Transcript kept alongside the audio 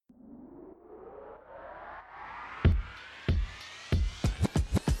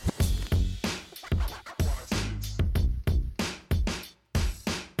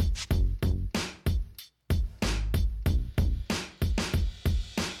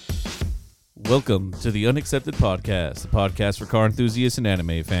Welcome to the Unaccepted Podcast, the podcast for car enthusiasts and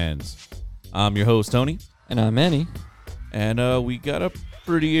anime fans. I'm your host, Tony. And I'm Manny. And we got a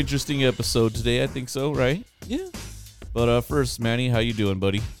pretty interesting episode today, I think so, right? Yeah. But first, Manny, how you doing,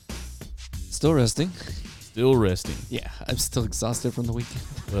 buddy? Still resting. Still resting. Yeah, I'm still exhausted from the weekend.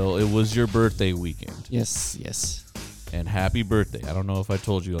 Well, it was your birthday weekend. Yes. And happy birthday. I don't know if I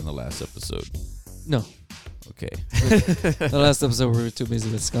told you on the last episode. No. Okay. The last episode we were too busy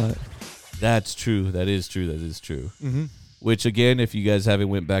with Scott. That's true. That is true. Mm-hmm. Which, again, if you guys haven't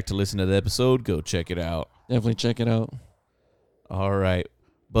went back to listen to the episode, go check it out. Definitely check it out. All right.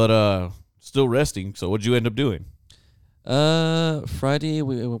 But still resting. So what'd you end up doing? Friday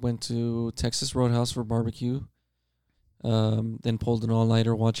we went to Texas Roadhouse for barbecue. Then pulled an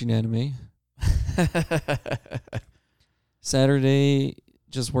all-nighter watching anime. Saturday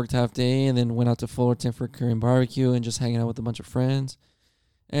just worked half day and then went out to Fullerton for Korean barbecue and just hanging out with a bunch of friends.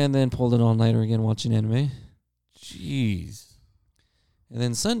 And then pulled an all-nighter again watching anime. Jeez. And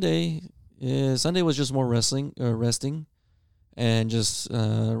then Sunday was just more resting and just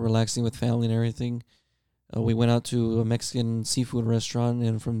relaxing with family and everything. We went out to a Mexican seafood restaurant,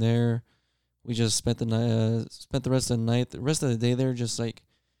 and from there, we just spent the night, spent the rest of the day there, just like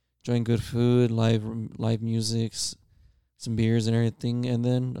enjoying good food, live music, some beers and everything, and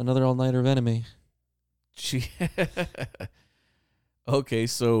then another all-nighter of anime. Okay,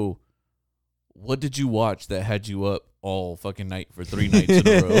 so what did you watch that had you up all fucking night for 3 nights in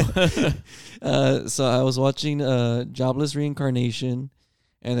a row? So I was watching Jobless Reincarnation,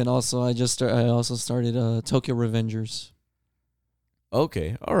 and then also I also started Tokyo Revengers.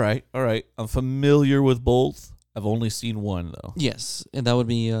 Okay, all right. I'm familiar with both. I've only seen one though. Yes, and that would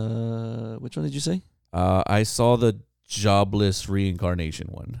be which one did you say? I saw the Jobless Reincarnation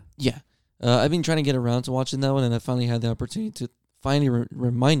one. Yeah, I've been trying to get around to watching that one, and I finally had the opportunity to finally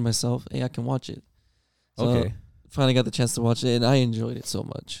remind myself, hey, I can watch it. So Okay. Finally got the chance to watch it, and I enjoyed it so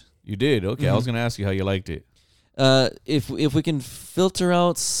much. You did? Okay, I was going to ask you how you liked it. If we can filter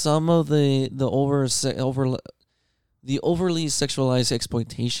out some of the overly sexualized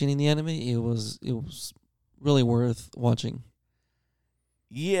exploitation in the anime, it was really worth watching.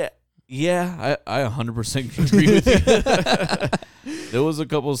 Yeah, I 100% agree with you. There was a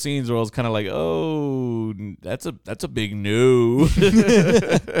couple of scenes where I was kind of like, "Oh, that's a big no."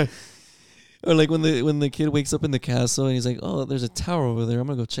 Or like when the kid wakes up in the castle and he's like, "Oh, there's a tower over there. I'm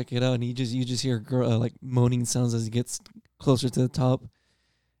gonna go check it out." And you just hear a girl like moaning sounds as he gets closer to the top.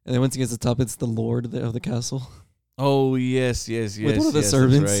 And then once he gets to the top, it's the lord of the castle. Oh yes. With one of the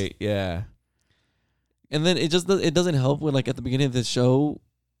servants. That's right. Yeah. And then it doesn't help when like at the beginning of the show,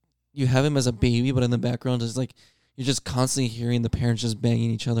 you have him as a baby, but in the background it's like you're just constantly hearing the parents just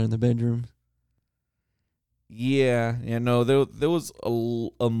banging each other in the bedroom. Yeah. No, there was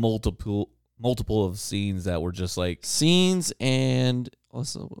a multiple of scenes that were just like Scenes and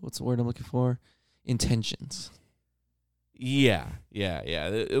also, what's the word I'm looking for? Intentions. Yeah.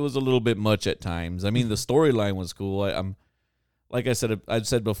 It was a little bit much at times. I mean, the storyline was cool. I'm like I've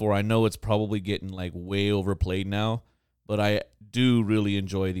said before, I know it's probably getting like way overplayed now, but I do really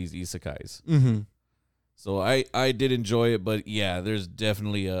enjoy these isekais. Mm-hmm. So I did enjoy it, but yeah, there's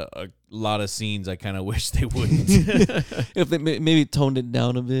definitely a lot of scenes I kind of wish they wouldn't. If they maybe toned it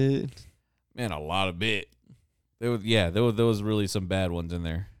down a bit. Man, a lot of bit. There was really some bad ones in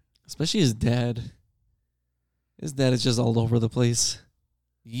there. Especially his dad. His dad is just all over the place.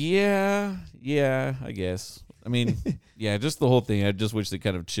 Yeah, I guess. I mean, yeah, just the whole thing. I just wish they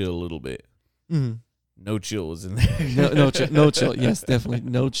kind of chill a little bit. Mm-hmm. No chill was in there. No chill. Yes, definitely.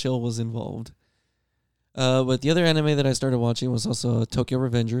 No chill was involved. But the other anime that I started watching was also Tokyo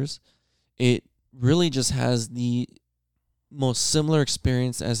Revengers. It really just has the most similar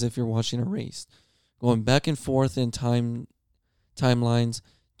experience as if you're watching a race. Going back and forth in timelines,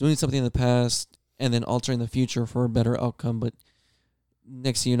 doing something in the past, and then altering the future for a better outcome. But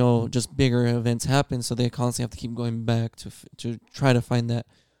next thing you know, just bigger events happen, so they constantly have to keep going back to try to find that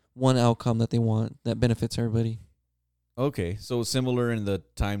one outcome that they want that benefits everybody. Okay, so similar in the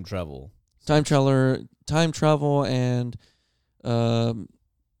time travel. Time travel, and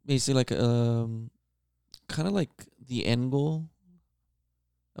basically like kind of like the end goal.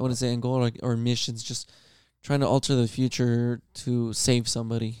 I wouldn't say end goal or missions, just trying to alter the future to save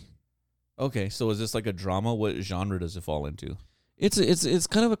somebody. Okay, so is this like a drama? What genre does it fall into? It's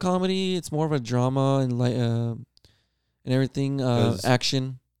kind of a comedy. It's more of a drama and like and everything.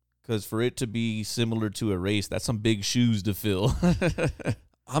 Action. Because for it to be similar to a race, that's some big shoes to fill.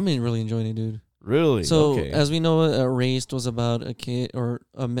 I'm really enjoying it, dude. Really? So okay. as we know, Erased was about a kid or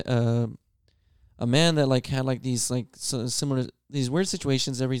a man that like had like these like similar these weird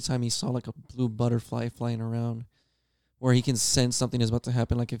situations every time he saw like a blue butterfly flying around, where he can sense something is about to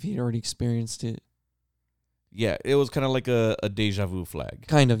happen, like if he'd already experienced it. Yeah, it was kind of like a deja vu flag.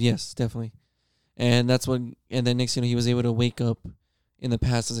 Kind of, yes, definitely. And that's what. And then next, he was able to wake up in the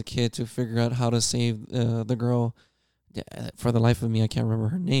past as a kid to figure out how to save the girl. Yeah, for the life of me, I can't remember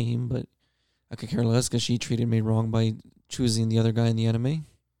her name, but I could care less because she treated me wrong by choosing the other guy in the anime.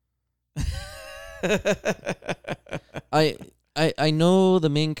 I know the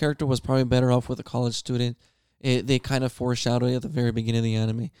main character was probably better off with a college student. They kind of foreshadow it at the very beginning of the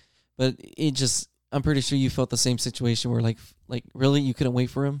anime, but it just, I'm pretty sure you felt the same situation where like really you couldn't wait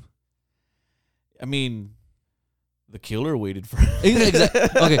for him. I mean, the killer waited for him. Exactly.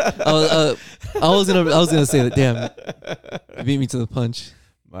 Okay. I was gonna say that. Damn, you beat me to the punch.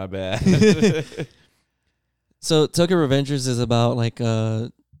 My bad. So Tokyo Revengers is about like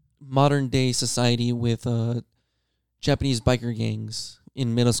modern day society with Japanese biker gangs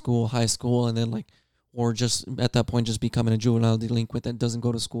in middle school, high school, and then or just at that point just becoming a juvenile delinquent that doesn't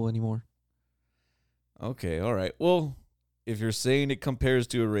go to school anymore. Okay, all right. Well, if you're saying it compares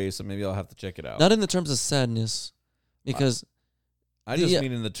to Erase, so maybe I'll have to check it out. Not in the terms of sadness, because I just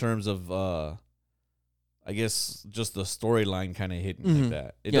mean in the terms of I guess just the storyline kind of hitting like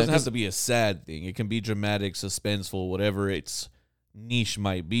that. It doesn't have to be a sad thing. It can be dramatic, suspenseful, whatever its niche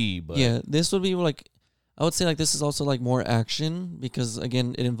might be. But yeah, this would be like, I would say like this is also like more action because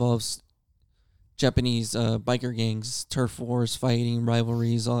again it involves Japanese biker gangs, turf wars, fighting,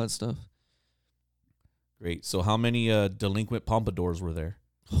 rivalries, all that stuff. Great. So how many delinquent pompadours were there?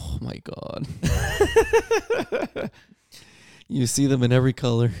 Oh my god! You see them in every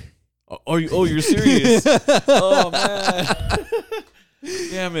color. You're serious? Oh man!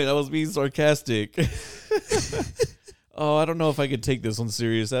 Damn it! I was being sarcastic. I don't know if I could take this one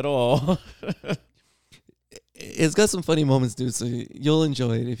serious at all. It's got some funny moments, dude. So you'll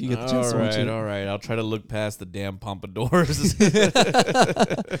enjoy it if you get the chance to watch it. All right. I'll try to look past the damn pompadours.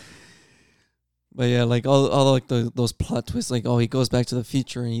 But yeah, like all like those plot twists, like he goes back to the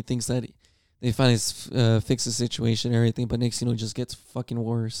future and he thinks that they finally fix the situation and everything, but next it just gets fucking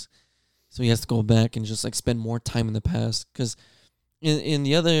worse. So he has to go back and just like spend more time in the past because in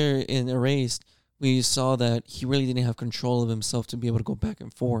Erased we saw that he really didn't have control of himself to be able to go back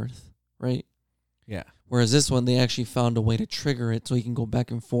and forth, right? Yeah. Whereas this one, they actually found a way to trigger it so he can go back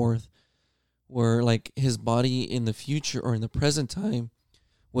and forth, where like his body in the future or in the present time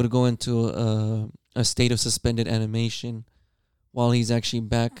would go into a state of suspended animation while he's actually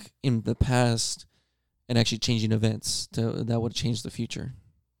back in the past and actually changing events that would change the future.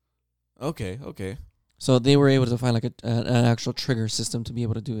 Okay. So they were able to find like an actual trigger system to be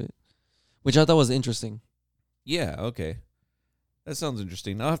able to do it, which I thought was interesting. Yeah, okay. That sounds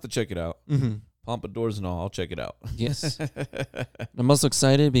interesting. I'll have to check it out. Mm-hmm. Pompadours and all, I'll check it out. Yes. I'm also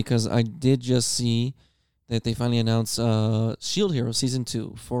excited because I did just see that they finally announced Shield Hero Season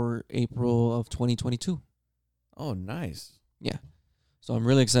 2 for April of 2022. Oh, nice. Yeah. So I'm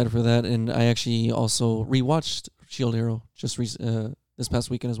really excited for that. And I actually also rewatched Shield Hero just this past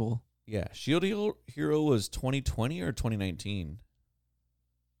weekend as well. Yeah. Shield Hero was 2020 or 2019?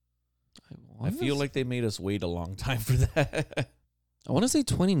 I feel like they made us wait a long time for that. I want to say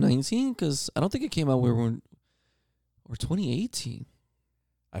 2019 because I don't think it came out or 2018.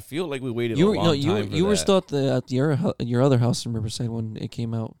 I feel like we waited a long time for that. You were still at your other house in Riverside when it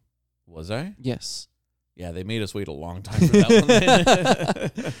came out. Was I? Yes. Yeah, they made us wait a long time for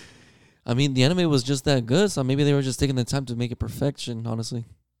that one. I mean, the anime was just that good, so maybe they were just taking the time to make it perfection, honestly.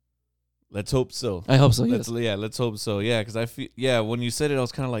 Let's hope so. I hope so, yes. Let's hope so. Yeah, because I feel, when you said it, I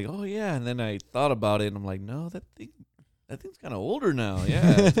was kind of like, oh, yeah. And then I thought about it, and I'm like, no, that thing's kind of older now. Yeah,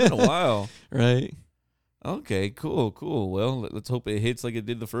 it's been a while. Right. Okay, cool. Well, let's hope it hits like it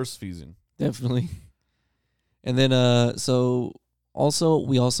did the first season. Definitely. And then, so also,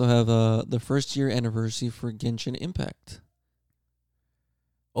 we also have the first year anniversary for Genshin Impact.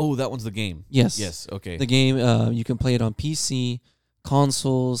 Oh, that one's the game. Yes. Okay. The game, you can play it on PC,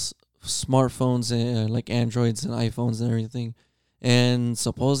 consoles, smartphones, like Androids and iPhones and everything. And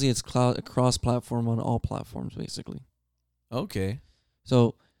supposedly it's cross-platform on all platforms, basically. Okay.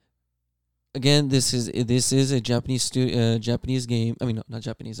 So, again, this is a Japanese Japanese game. I mean, no, not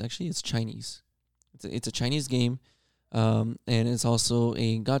Japanese. Actually, it's Chinese. It's a Chinese game, and it's also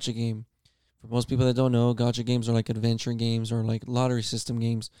a gacha game. For most people that don't know, gacha games are like adventure games or like lottery system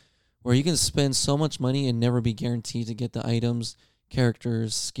games, where you can spend so much money and never be guaranteed to get the items,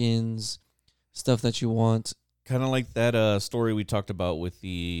 characters, skins, stuff that you want. Kind of like that story we talked about with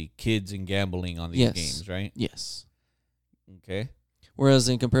the kids and gambling on these games, right? Yes. Okay. Whereas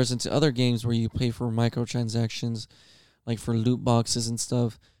in comparison to other games where you pay for microtransactions, like for loot boxes and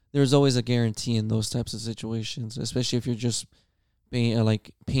stuff, there's always a guarantee in those types of situations, especially if you're just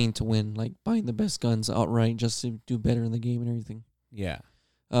paying to win, like buying the best guns outright just to do better in the game and everything. Yeah.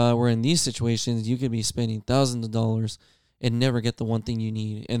 Where in these situations, you could be spending thousands of dollars and never get the one thing you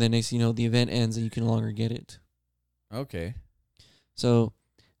need. And then next thing you know, the event ends and you can no longer get it. Okay. So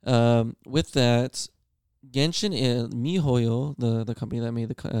with that, Genshin MiHoYo, the company that made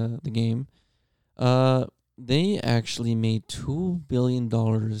the game, they actually made $2 billion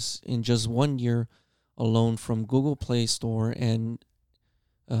in just 1 year alone from Google Play Store and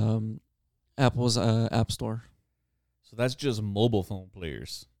Apple's App Store. So that's just mobile phone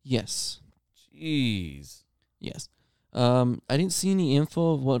players. Yes. Jeez. Yes. I didn't see any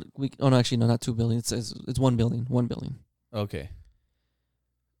info of what we. Oh no, actually no, not 2 billion. It says it's 1 billion. 1 billion. Okay.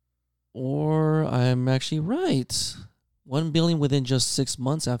 Or I'm actually right. 1 billion within just 6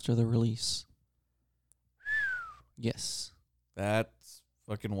 months after the release. Yes. That's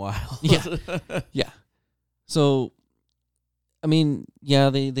fucking wild. Yeah. Yeah. So, I mean, yeah,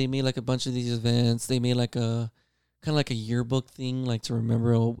 they made like a bunch of these events. They made like a kind of like a yearbook thing, like to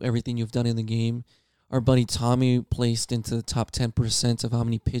remember everything you've done in the game. Our buddy Tommy placed into the top 10% of how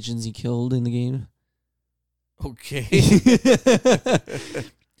many pigeons he killed in the game. Okay.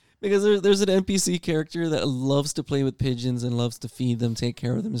 Because there's an NPC character that loves to play with pigeons and loves to feed them, take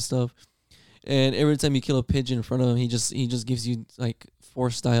care of them and stuff. And every time you kill a pigeon in front of him, he just gives you like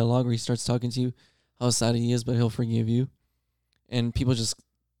forced dialogue where he starts talking to you how sad he is, but he'll forgive you. And people just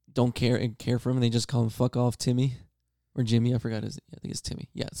don't care for him. And they just call him "fuck off, Timmy," or Jimmy. I forgot his. I think it's Timmy.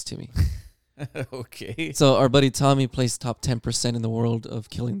 Yeah, it's Timmy. Okay. So our buddy Tommy placed top 10% in the world of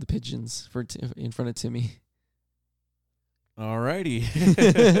killing the pigeons in front of Timmy. Alrighty.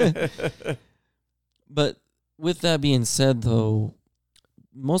 But with that being said, though,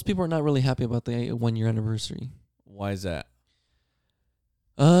 most people are not really happy about the 1 year anniversary. Why is that?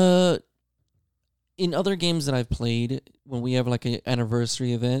 In other games that I've played, when we have like an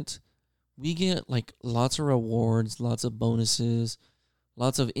anniversary event, we get like lots of rewards, lots of bonuses,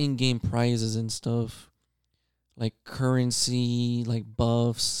 lots of in-game prizes and stuff, like currency, like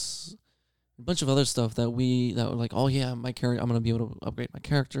buffs, a bunch of other stuff that were like, oh yeah, my character, I'm gonna be able to upgrade my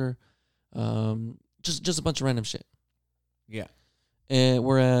character, just a bunch of random shit. Yeah. And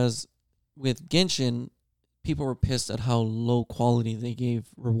whereas with Genshin, people were pissed at how low quality they gave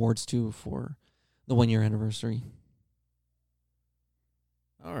rewards to for the 1 year anniversary.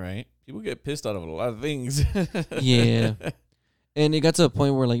 All right. People get pissed out of a lot of things. Yeah. And it got to a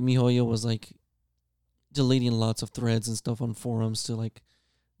point where like MiHoYo was like deleting lots of threads and stuff on forums to like,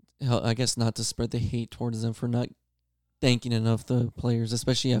 I guess not to spread the hate towards them for not thanking enough the players,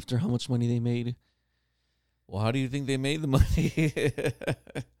 especially after how much money they made. Well, how do you think they made the money?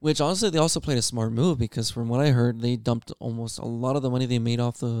 Which honestly, they also played a smart move because from what I heard, they dumped almost a lot of the money they made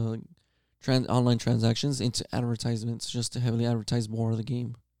off the online transactions into advertisements just to heavily advertise more of the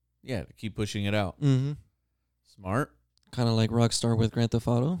game. Yeah, to keep pushing it out. Mm-hmm. Smart. Kind of like Rockstar with Grand Theft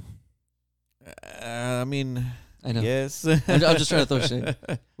Auto. I mean, I know. yes. I'm just trying to throw shit.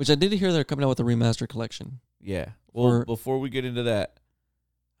 Which I did hear they're coming out with a remaster collection. Yeah. Well, before we get into that,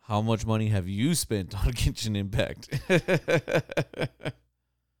 how much money have you spent on Genshin Impact?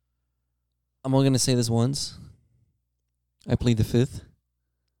 I'm only going to say this once. I plead the fifth.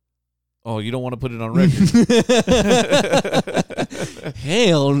 Oh, you don't want to put it on record?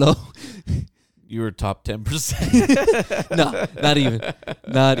 Hell no. You were top 10%. No, not even.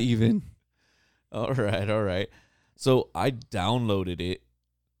 Not even. All right. So I downloaded it,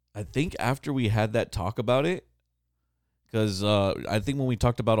 I think after we had that talk about it, because I think when we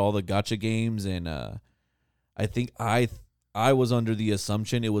talked about all the gacha games, and I think I was under the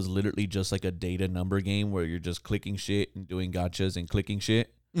assumption it was literally just like a data number game where you're just clicking shit and doing gachas and clicking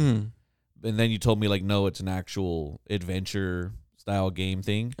shit. Mm. And then you told me like, no, it's an actual adventure style game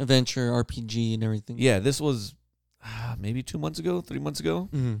thing. Adventure, RPG, and everything. Yeah, this was maybe 3 months ago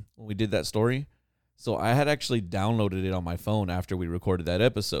when we did that story. So I had actually downloaded it on my phone after we recorded that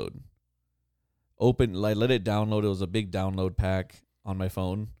episode. Let it download. It was a big download pack on my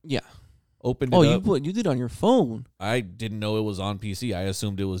phone. Yeah. Opened it up. You did it on your phone. I didn't know it was on PC. I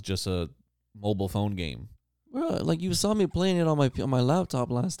assumed it was just a mobile phone game. Bro, like you saw me playing it on my laptop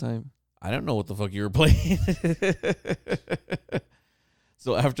last time. I don't know what the fuck you were playing.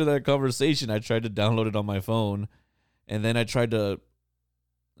 So after that conversation, I tried to download it on my phone, and then I tried to,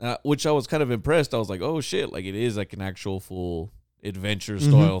 which I was kind of impressed. I was like, oh shit, like it is like an actual full adventure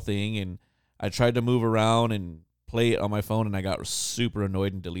style thing. And I tried to move around and play it on my phone, and I got super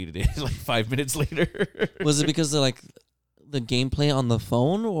annoyed and deleted it like 5 minutes later. Was it because of like the gameplay on the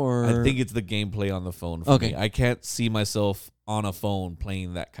phone, or I think it's the gameplay on the phone for Okay. me. I can't see myself on a phone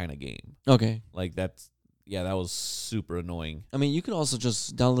playing that kind of game. okay. Like that was super annoying. I mean, you could also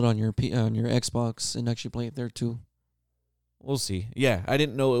just download it on your Xbox and actually play it there too. We'll see. Yeah, I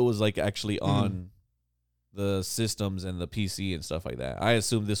didn't know it was like actually Mhm. on the systems and the PC and stuff like that. I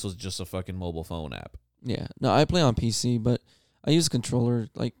assumed this was just a fucking mobile phone app. Yeah. No, I play on PC, but I use a controller.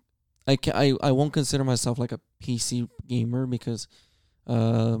 Like, I won't consider myself like a PC gamer because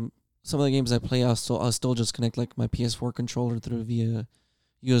some of the games I play, I'll still just connect like my PS4 controller through via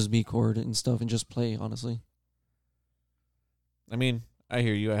USB cord and stuff and just play. Honestly. I mean, I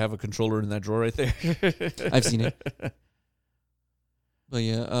hear you. I have a controller in that drawer right there. I've seen it. But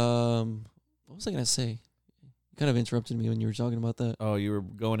yeah, what was I gonna say? You kind of interrupted me when you were talking about that. Oh, you were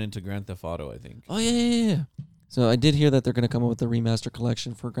going into Grand Theft Auto, I think. Oh yeah. So I did hear that they're gonna come up with a remaster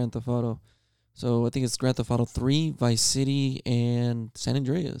collection for Grand Theft Auto. So I think it's Grand Theft Auto 3, Vice City, and San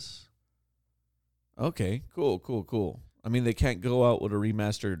Andreas. Okay, cool. I mean, they can't go out with a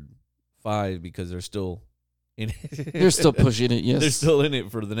remastered 5 because they're still in it. They're still pushing it, yes. They're still in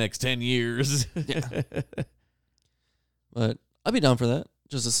it for the next 10 years. Yeah. But I'd be down for that.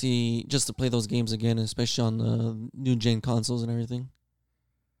 Just to play those games again, especially on the new gen consoles and everything.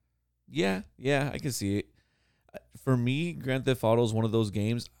 Yeah, I can see it. For me, Grand Theft Auto is one of those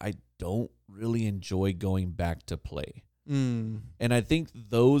games I don't really enjoy going back to play. Mm. And I think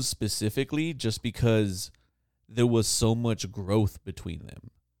those specifically just because there was so much growth between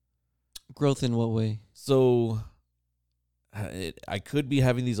them. Growth in what way? So I could be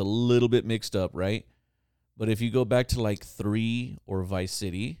having these a little bit mixed up, right? But if you go back to like 3 or Vice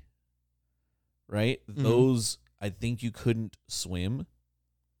City, right? Mhm. Those, I think you couldn't swim.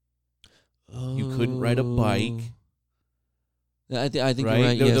 You couldn't ride a bike. I think right? you're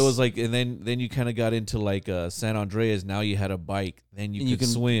right. There, Yes. there was like, and then you kind of got into like San Andreas. Now you had a bike, then you could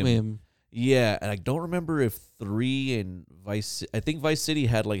swim. Yeah, and I don't remember if 3 and I think Vice City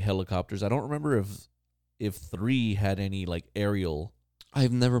had like helicopters. I don't remember if 3 had any like aerial.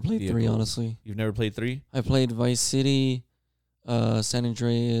 I've never played 3, vehicles. honestly. You've never played 3? I played Vice City, San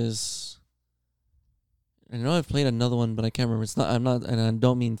Andreas. I know I've played another one, but I can't remember. And I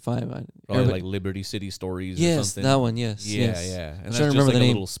don't mean 5. Probably like Liberty City Stories or yes, something. that one. Yes, Yeah, yes. yeah. And was that's trying to just remember like the a name.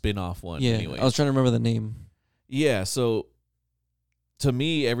 little spin-off one Yeah, anyway. I was trying to remember the name. Yeah, so to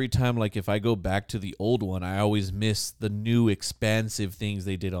me, every time, like, if I go back to the old one, I always miss the new expansive things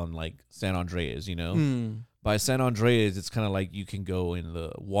they did on, like, San Andreas, you know? Hmm. By San Andreas, it's kind of like you can go in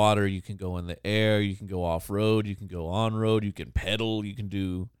the water, you can go in the air, you can go off-road, you can go on-road, you can pedal, you can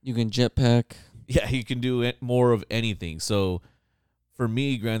jetpack. Yeah, you can do it more of anything. So for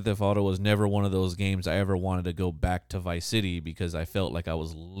me, Grand Theft Auto was never one of those games I ever wanted to go back to Vice City because I felt like I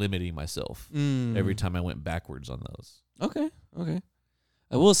was limiting myself every time I went backwards on those. Okay.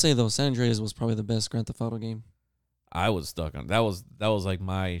 I will say though, San Andreas was probably the best Grand Theft Auto game. I was stuck on that was like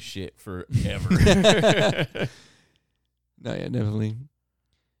my shit forever. No, yeah, definitely.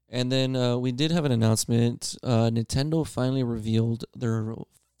 And then we did have an announcement. Nintendo finally revealed their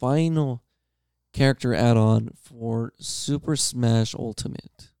final character add-on for Super Smash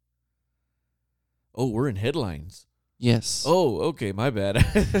Ultimate. Oh, we're in headlines. Yes. Oh, okay, my bad.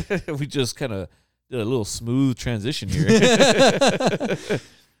 We just kind of did a little smooth transition here.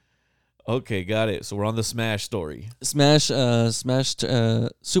 Okay, got it. So we're on the Smash story. Super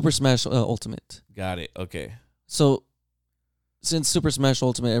Smash Ultimate. Got it. Okay. So, since Super Smash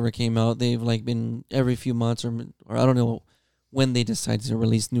Ultimate ever came out, they've like been every few months or I don't know when they decide to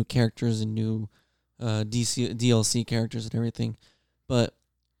release new characters and new DLC characters and everything. But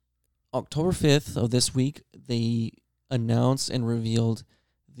October 5th of this week, they announced and revealed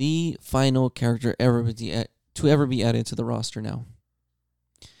the final character to ever be added to the roster now.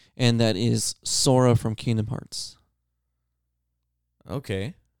 And that is Sora from Kingdom Hearts.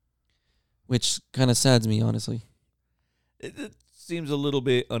 Okay. Which kind of saddens me, honestly. It seems a little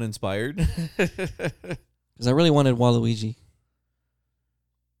bit uninspired. Because I really wanted Waluigi.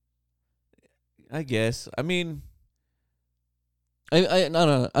 I guess. I mean,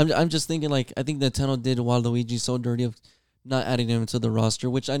 No. I'm just thinking like I think Nintendo did Waluigi so dirty of not adding him to the roster,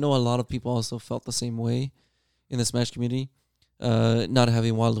 which I know a lot of people also felt the same way in the Smash community. Not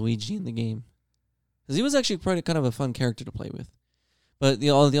having Waluigi in the game, because he was actually kind of a fun character to play with. But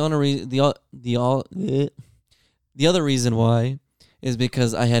the other reason why is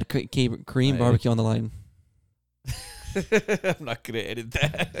because I had Korean barbecue on the line. I'm not gonna edit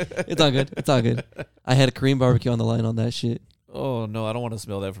that. It's all good. It's all good. I had Korean barbecue on the line on that shit. Oh no, I don't want to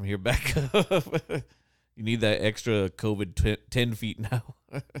smell that from here back up. You need that extra COVID 10 feet now.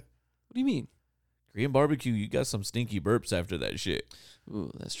 What do you mean? Korean barbecue, you got some stinky burps after that shit.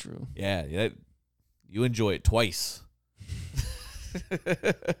 Ooh, that's true. Yeah, you enjoy it twice.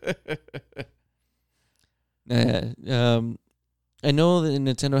 I know that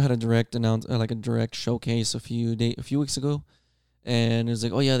Nintendo had a direct like a direct showcase a few weeks ago, and it was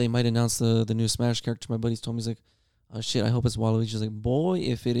like, oh yeah, they might announce the new Smash character. My buddies told me, he's like, oh shit, I hope it's Waluigi. He's like, boy,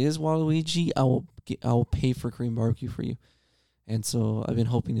 if it is Waluigi, I will pay for Korean barbecue for you. And so I've been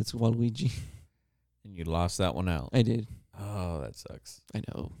hoping it's Waluigi. And you lost that one out. I did. Oh, that sucks. I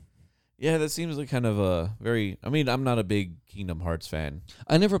know. Yeah, that seems like kind of a very. I mean, I'm not a big Kingdom Hearts fan.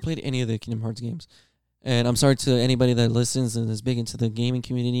 I never played any of the Kingdom Hearts games. And I'm sorry to anybody that listens and is big into the gaming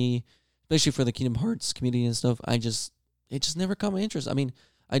community, especially for the Kingdom Hearts community and stuff. It just never caught my interest. I mean,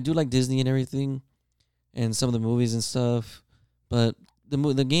 I do like Disney and everything, and some of the movies and stuff, but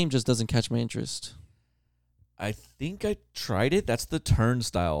the game just doesn't catch my interest. I think I tried it. That's the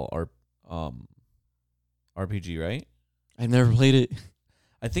turnstile RPG, right? I've never played it.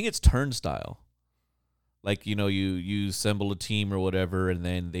 I think it's turnstile. Like, you assemble a team or whatever, and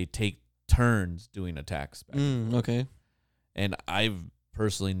then they take turns doing attacks. Okay. And I've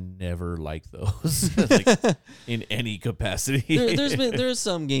personally never liked those, like, in any capacity. There's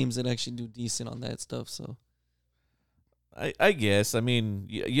some games that actually do decent on that stuff. So I guess. I mean,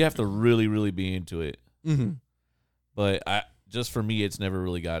 you have to really, really be into it. Mm-hmm. But just for me, it's never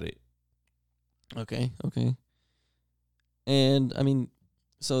really got it. Okay. And I mean,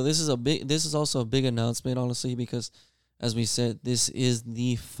 so this is also a big announcement, honestly, because as we said, this is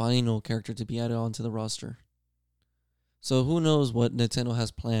the final character to be added onto the roster. So who knows what Nintendo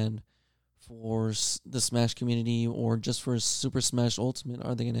has planned for the Smash community, or just for Super Smash Ultimate.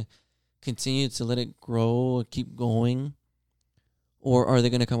 Are they going to continue to let it grow, keep going? Or are they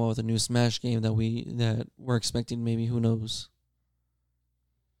going to come out with a new Smash game that we're expecting? Maybe, who knows?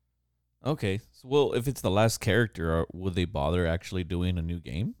 Okay. So, well, if it's the last character, would they bother actually doing a new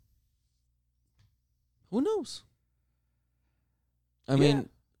game? Who knows? I mean,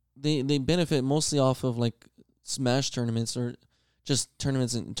 they benefit mostly off of like Smash tournaments, or just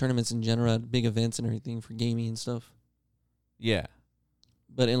tournaments in general at big events and everything for gaming and stuff. Yeah.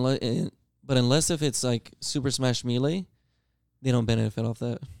 But unless if it's like Super Smash Melee, they don't benefit off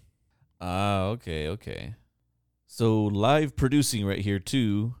that. Okay. So live producing right here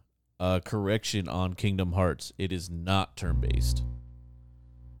too. Correction on Kingdom Hearts. It is not turn-based.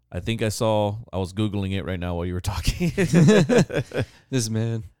 I think I was Googling it right now while you were talking. This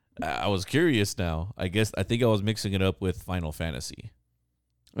man. I was curious now. I think I was mixing it up with Final Fantasy.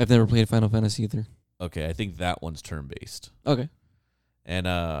 I've never played Final Fantasy either. Okay, I think that one's turn-based. Okay. And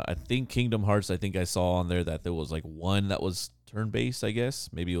I think Kingdom Hearts, I think I saw on there that there was like one that was turn-based, I guess.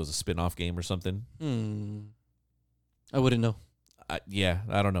 Maybe it was a spin-off game or something. I wouldn't know. I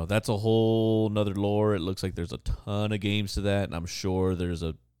don't know. That's a whole nother lore. It looks like there's a ton of games to that, and I'm sure there's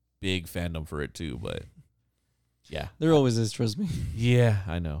a big fandom for it too, but yeah. There always is, trust me. Yeah,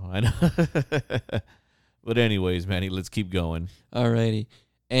 I know. But anyways, Manny, let's keep going. Alrighty.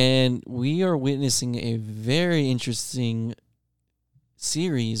 And we are witnessing a very interesting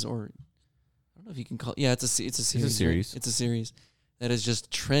series, or I don't know if you can call it. Yeah, it's a series. It's a series. Right? It's a series that is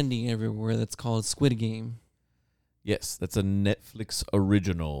just trending everywhere. That's called Squid Game. Yes, that's a Netflix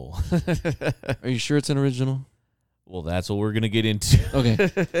original. Are you sure it's an original? Well, that's what we're going to get into.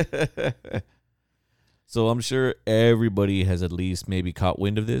 Okay. So I'm sure everybody has at least maybe caught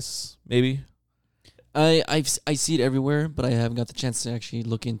wind of this, maybe? I see it everywhere, but I haven't got the chance to actually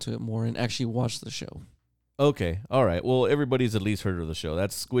look into it more and actually watch the show. Okay, all right. Well, everybody's at least heard of the show.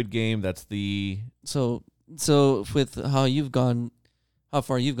 That's Squid Game. That's the... So with how far you've gone,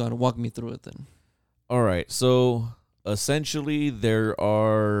 walk me through it then. All right. So essentially there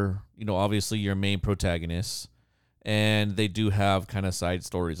are, obviously your main protagonists, and they do have kind of side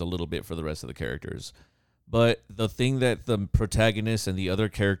stories a little bit for the rest of the characters. But the thing that the protagonists and the other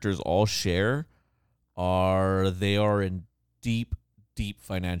characters all share they are in deep, deep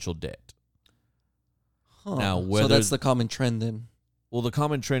financial debt. Huh. Now, so that's the common trend then. Well, the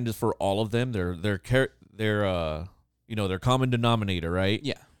common trend is for all of them. Their common denominator, right?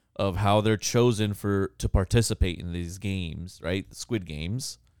 Yeah. Of how they're chosen to participate in these games, right? The Squid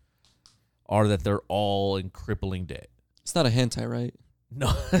Games, are that they're all in crippling debt. It's not a hentai, right? No.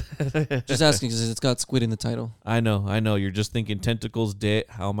 Just asking because it's got squid in the title. I know. You're just thinking tentacles, debt.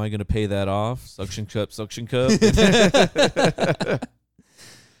 How am I going to pay that off? Suction cup.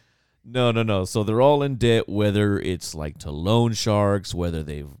 No. So they're all in debt, whether it's like to loan sharks, whether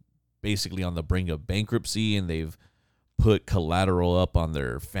they've basically on the brink of bankruptcy and they've put collateral up on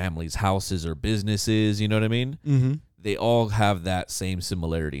their families' houses or businesses. You know what I mean? Mm-hmm. They all have that same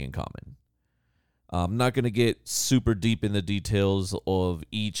similarity in common. I'm not going to get super deep in the details of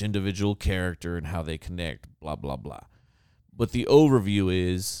each individual character and how they connect, blah, blah, blah. But the overview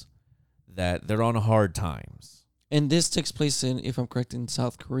is that they're on hard times. And this takes place in, if I'm correct, in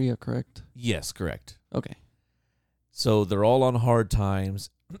South Korea, correct? Yes, correct. Okay. So they're all on hard times.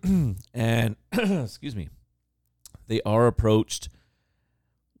 And, excuse me, they are approached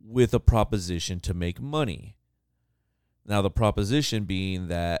with a proposition to make money. Now, the proposition being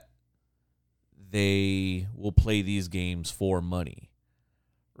that they will play these games for money,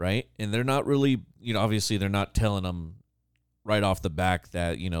 right? And they're not really, obviously they're not telling them right off the back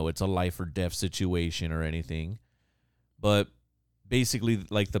that, it's a life or death situation or anything. But basically,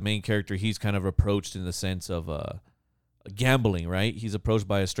 like the main character, he's kind of approached in the sense of gambling, right? He's approached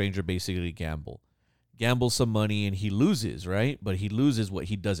by a stranger basically to gamble some money, and he loses, right? But he loses what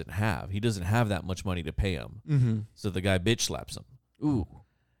he doesn't have. He doesn't have that much money to pay him. Mm-hmm. So the guy bitch slaps him. Ooh.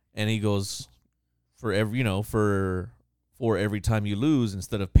 And he goes, for every time you lose,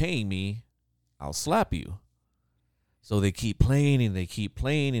 instead of paying me, I'll slap you. So they keep playing and they keep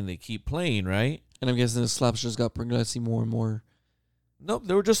playing and they keep playing, right? And I'm guessing the slaps just got progressing more and more. Nope,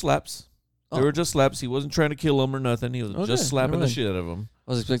 they were just slaps. They were just slaps. He wasn't trying to kill him or nothing. He was just slapping the shit out of him.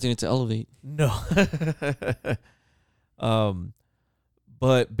 I was expecting it to elevate. No.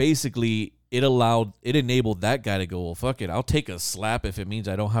 But basically, it enabled that guy to go, well, fuck it. I'll take a slap if it means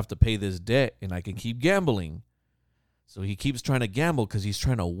I don't have to pay this debt and I can keep gambling. So he keeps trying to gamble because he's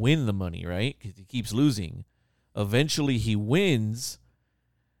trying to win the money, right? Because he keeps losing. Eventually, he wins,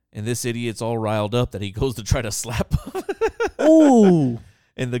 and this idiot's all riled up that he goes to try to slap him. Ooh.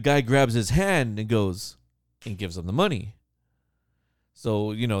 And the guy grabs his hand and goes and gives him the money.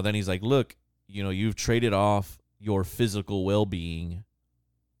 So, then he's like, look, you've traded off your physical well-being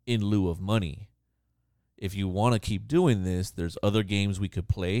in lieu of money. If you want to keep doing this, there's other games we could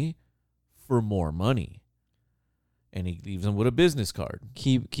play for more money. And he leaves him with a business card.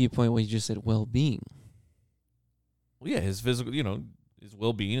 Key point what you just said, well-being. Well, yeah, his physical, his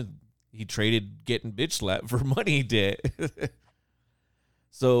well-being, he traded getting bitch slapped for money debt.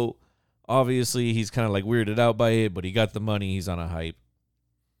 So, obviously, he's kind of like weirded out by it, but he got the money. He's on a hype.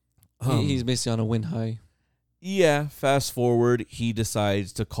 He's basically on a win high. Yeah, fast forward, he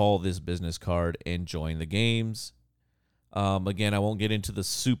decides to call this business card and join the games. Again, I won't get into the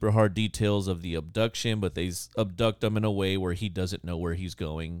super hard details of the abduction, but they abduct him in a way where he doesn't know where he's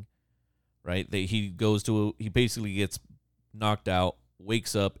going, right? He basically gets knocked out,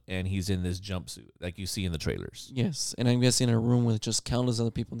 wakes up, and he's in this jumpsuit like you see in the trailers. Yes, and I'm guessing in a room with just countless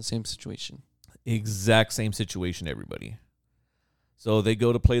other people in the same situation. Exact same situation, everybody. So they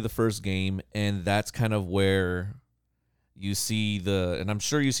go to play the first game, and that's kind of where you see and I'm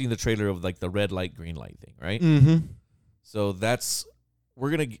sure you've seen the trailer of like the red light, green light thing, right? Mm-hmm. So we're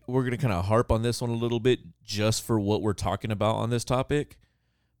gonna kind of harp on this one a little bit just for what we're talking about on this topic,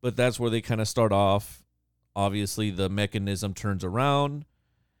 but that's where they kind of start off. Obviously, the mechanism turns around.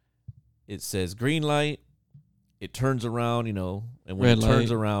 It says green light. It turns around, and when Red it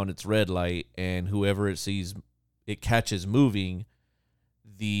turns light. around, it's red light, and whoever it sees, it catches moving.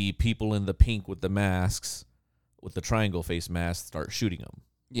 The people in the pink with the masks, with the triangle face masks, start shooting them.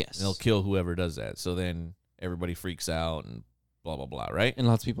 Yes. And they'll kill whoever does that. So then everybody freaks out and blah, blah, blah, right? And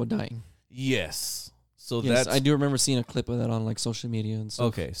lots of people dying. Yes. So Yes, that's... I do remember seeing a clip of that on like social media and stuff.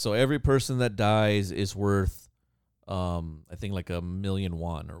 Okay, so every person that dies is worth, I think like 1,000,000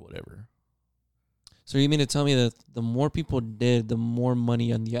 won or whatever. So you mean to tell me that the more people dead, the more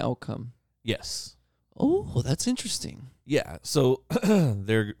money on the outcome? Yes. Oh, that's interesting. Yeah, so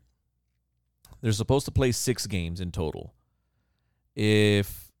they're supposed to play 6 games in total.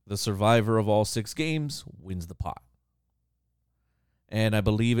 If the survivor of all 6 games wins the pot. And I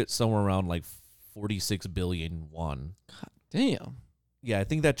believe it's somewhere around like 46 billion won. God damn. Yeah, I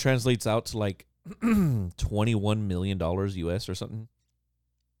think that translates out to like $21 million US or something.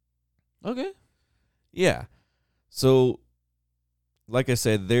 Okay. Yeah. So, like I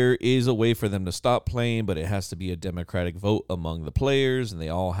said, there is a way for them to stop playing, but it has to be a democratic vote among the players, and they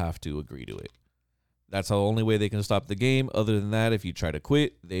all have to agree to it. That's the only way they can stop the game. Other than that, if you try to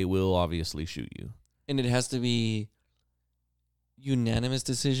quit, they will obviously shoot you. And it has to be unanimous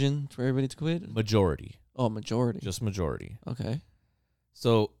decision for everybody to quit? Majority. Oh, majority. Just majority. Okay.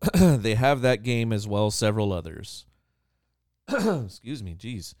 So, they have that game as well as several others. Excuse me,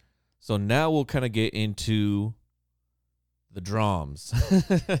 jeez. So now we'll kind of get into the drums.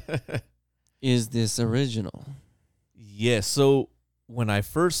 Is this original? Yes. So when I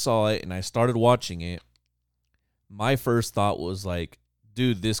first saw it and I started watching it, my first thought was like,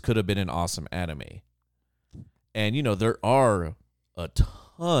 dude, this could have been an awesome anime. And, there are a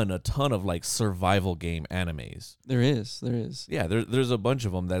a ton of like survival game animes. There is. Yeah, there's a bunch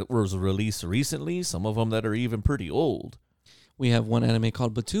of them that was released recently. Some of them that are even pretty old. We have one anime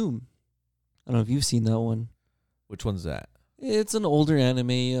called Batum. I don't know if you've seen that one. Which one's that? It's an older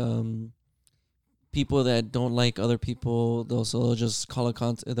anime. People that don't like other people, they'll just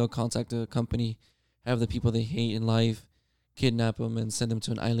they'll contact a company, have the people they hate in life, kidnap them, and send them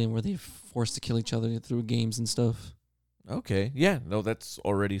to an island where they're forced to kill each other through games and stuff. Okay, yeah, no, that's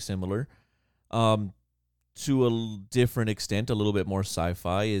already similar. To a different extent, a little bit more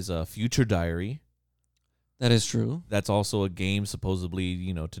sci-fi is Future Diary. That is true. That's also a game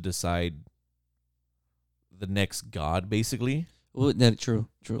supposedly, to decide the next god, basically. Well, true.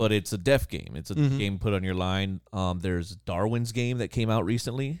 But it's a death game. It's a game put on your line. There's Darwin's game that came out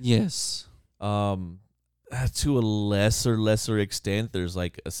recently. Yes. To a lesser extent, there's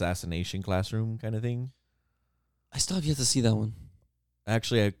like Assassination Classroom kind of thing. I still have yet to see that one.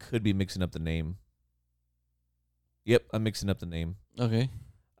 Actually, I could be mixing up the name. Yep, I'm mixing up the name. Okay.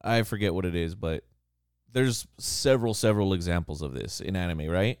 I forget what it is, but there's several examples of this in anime,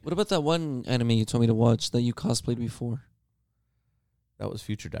 right? What about that one anime you told me to watch that you cosplayed before? That was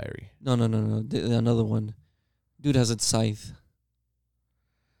Future Diary. No. Another one. Dude has a scythe.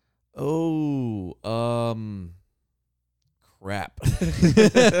 Oh, crap.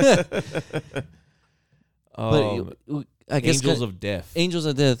 But I guess Angels of Death. Angels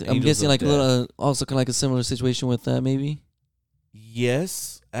of Death. I'm guessing like a little, also kind of like a similar situation with that, maybe.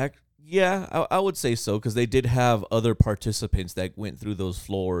 Yes, yeah, I would say so because they did have other participants that went through those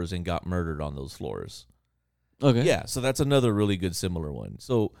floors and got murdered on those floors. Okay. Yeah, so that's another really good similar one.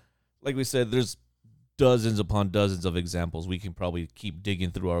 So, like we said, there's dozens upon dozens of examples. We can probably keep digging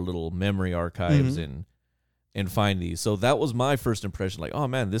through our little memory archives and find these. So that was my first impression. Like, oh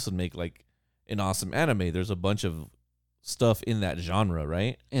man, this would make like an awesome anime. There's a bunch of stuff in that genre,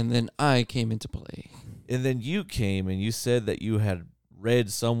 right? And then I came into play. And then you came and you said that you had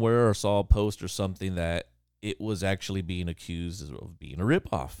read somewhere or saw a post or something that it was actually being accused of being a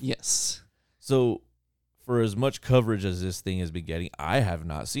ripoff. Yes. So for as much coverage as this thing has been getting, I have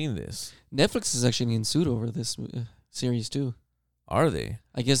not seen this. Netflix is actually getting sued over this series too. Are they?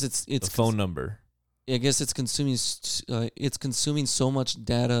 I guess it's the phone number. I guess it's consuming so much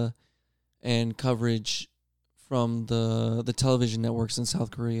data and coverage from the television networks in South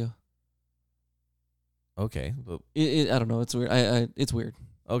Korea. Okay, but I don't know. It's weird. It's weird.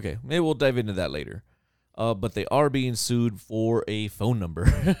 Okay, maybe we'll dive into that later. But they are being sued for a phone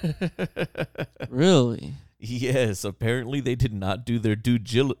number. Really? Yes. Apparently, they did not do their due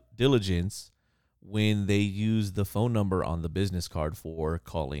diligence when they used the phone number on the business card for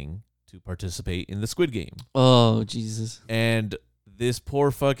calling to participate in the Squid Game. Oh, Jesus. And this poor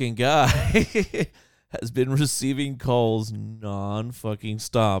fucking guy has been receiving calls non-fucking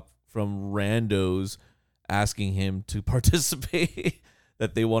stop from randos asking him to participate,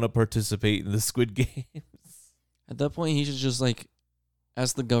 that they want to participate in the Squid Games. At that point, he should just like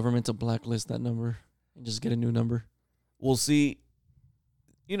ask the government to blacklist that number and just get a new number. We'll see.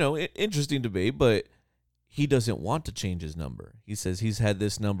 Interesting debate, but he doesn't want to change his number. He says he's had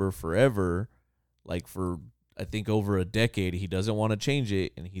this number forever, like for, I think, over a decade. He doesn't want to change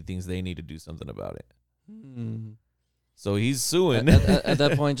it, and he thinks they need to do something about it. So he's suing. At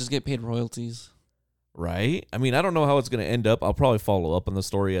that point, just get paid royalties. Right? I mean, I don't know how it's going to end up. I'll probably follow up on the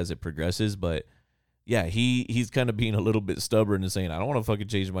story as it progresses, but yeah, he's kind of being a little bit stubborn and saying, I don't want to fucking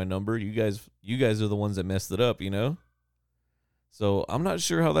change my number. You guys are the ones that messed it up, So I'm not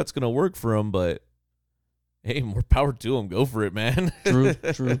sure how that's going to work for him, but hey, more power to him. Go for it, man. True.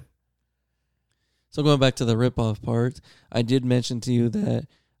 So going back to the ripoff part, I did mention to you that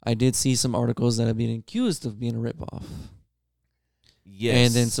I did see some articles that have been accused of being a ripoff. Yes.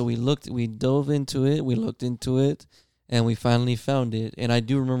 And then so we dove into it, we looked into it, and we finally found it. And I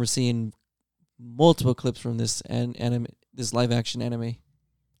do remember seeing multiple clips from this this live action anime.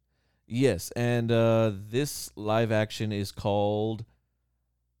 Yes, and this live action is called,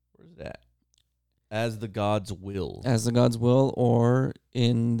 where's that? As the Gods Will. As the Gods Will, or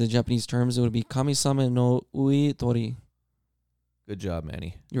in the Japanese terms, it would be Kami-sama no Ui Tori. Good job,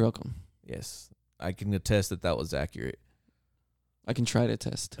 Manny. You're welcome. Yes, I can attest that was accurate. I can try to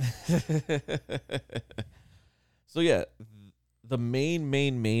test. So yeah, the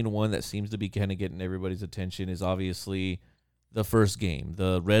main one that seems to be kind of getting everybody's attention is obviously the first game,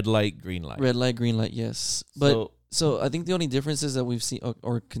 the red light, green light. Red light, green light, yes. But so I think the only difference is that we've seen,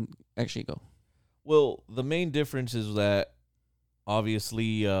 or can actually go. Well, the main difference is that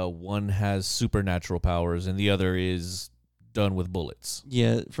obviously one has supernatural powers and the other is done with bullets.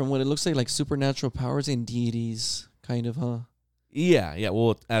 Yeah, from what it looks like supernatural powers and deities, kind of, huh? Yeah, yeah.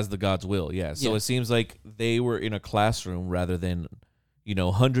 Well, as the gods will, yeah. So Yeah. it seems like they were in a classroom rather than,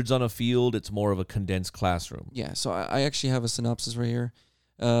 hundreds on a field. It's more of a condensed classroom. Yeah, so I actually have a synopsis right here.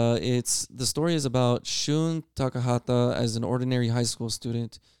 It's the story is about Shun Takahata as an ordinary high school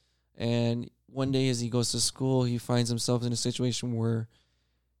student, and one day as he goes to school, he finds himself in a situation where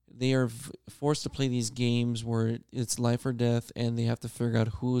they are forced to play these games where it's life or death, and they have to figure out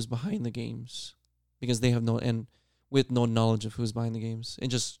who is behind the games because they have with no knowledge of who's behind the games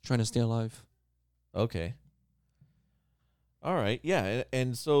and just trying to stay alive. Okay. All right. Yeah.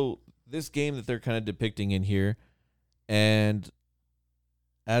 And so this game that they're kind of depicting in here, and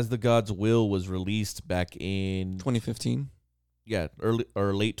As the Gods Will was released back in 2015, early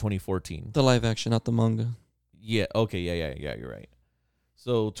or late 2014. the live action, not the manga. Yeah. Okay. Yeah. You're right.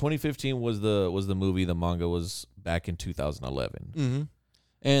 So 2015 was the movie. The manga was back in 2011. Mm-hmm.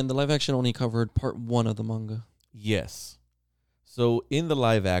 And the live action only covered part 1 of the manga. Yes. So in the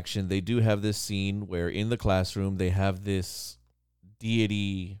live action, they do have this scene where in the classroom they have this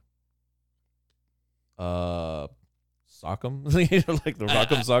deity, sock'em, like the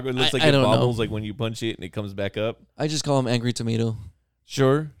rock'em sock'em. It looks like I it don't bobbles, know. like when you punch it and it comes back up. I just call him Angry Tomato.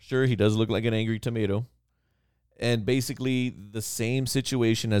 Sure, he does look like an angry tomato. And basically the same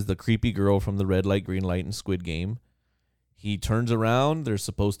situation as the creepy girl from the Red Light, Green Light and Squid Game. He turns around, they're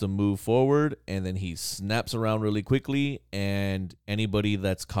supposed to move forward, and then he snaps around really quickly, and anybody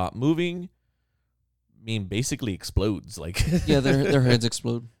that's caught moving, basically explodes. Like Yeah, their heads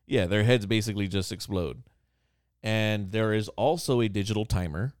explode. Yeah, their heads basically just explode. And there is also a digital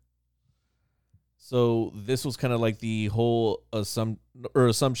timer. So this was kind of like the whole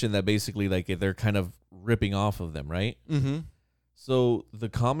assumption that basically like they're kind of ripping off of them, right? Mm-hmm. So the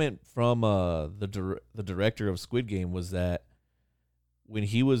comment from the director of Squid Game was that when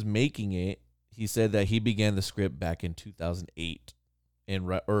he was making it, he said that he began the script back in 2008,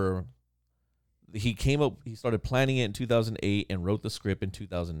 he started planning it in 2008 and wrote the script in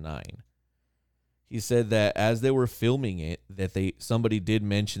 2009. He said that as they were filming it, that somebody did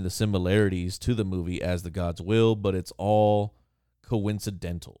mention the similarities to the movie As the Gods Will, but it's all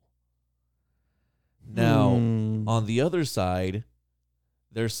coincidental. Now, on the other side,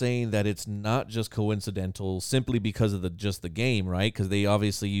 they're saying that it's not just coincidental simply because of just the game, right? Because they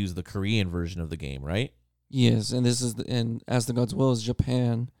obviously use the Korean version of the game, right? Yes, and and As the Gods Will is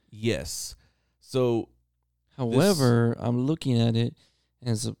Japan. Yes. So, however, I'm looking at it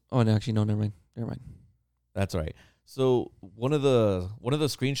as actually no, never mind. That's right. So one of the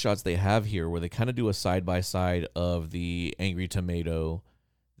screenshots they have here, where they kind of do a side by side of the Angry Tomato,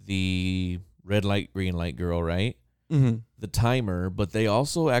 the Red Light, Green Light girl, right? Mm-hmm. The timer, but they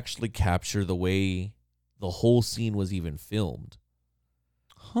also actually capture the way the whole scene was even filmed.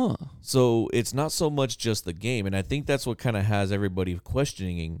 Huh. So it's not so much just the game, and I think that's what kind of has everybody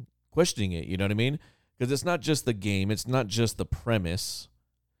questioning it, you know what I mean? Because it's not just the game, it's not just the premise,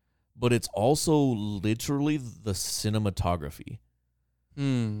 but it's also literally the cinematography.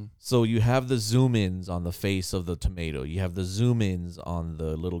 So you have the zoom ins on the face of the tomato, you have the zoom ins on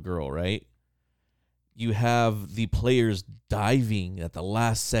the little girl, right? You have the players diving at the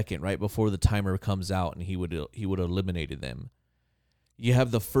last second right before the timer comes out, and he would eliminated them. You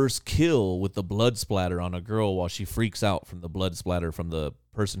have the first kill with the blood splatter on a girl while she freaks out from the blood splatter from the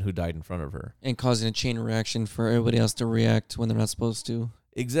person who died in front of her, and causing a chain reaction for everybody else to react when they're not supposed to.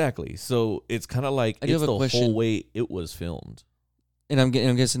 Exactly. So it's kind of like it's the whole way it was filmed. And I'm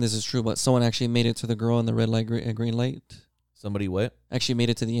guessing this is true, but someone actually made it to the girl in the red light, green light. Somebody what? Actually made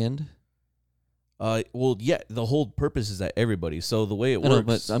it to the end. Well, yeah. The whole purpose is that everybody. So the way it works. No,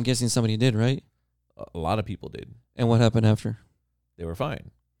 but I'm guessing somebody did, right? A lot of people did. And what happened after? They were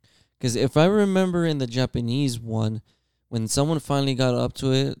fine. Because if I remember in the Japanese one, when someone finally got up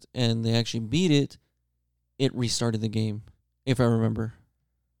to it and they actually beat it, it restarted the game. If I remember.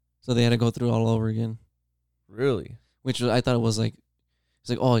 So they had to go through it all over again. Really? I thought it was like, it's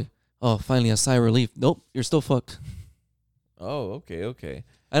like, oh, finally a sigh of relief. Nope, you're still fucked. Oh, okay.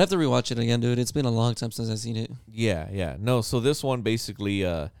 I'd have to rewatch it again, dude. It's been a long time since I've seen it. Yeah. No, so this one basically,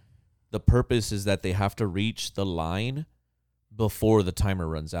 the purpose is that they have to reach the line before the timer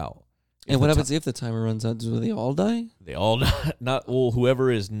runs out. And what happens if the timer runs out? Do they all die? They all die. Whoever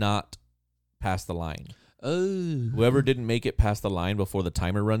is not past the line. Oh. Whoever didn't make it past the line before the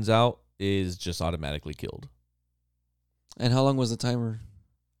timer runs out is just automatically killed. And how long was the timer?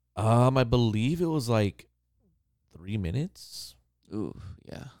 I believe it was like 3 minutes. Ooh,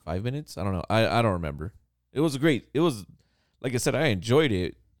 yeah. 5 minutes? I don't know. I don't remember. It was like I said, I enjoyed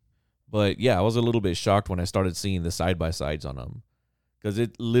it. But yeah, I was a little bit shocked when I started seeing the side-by-sides on them. Because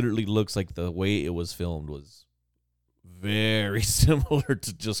it literally looks like the way it was filmed was very similar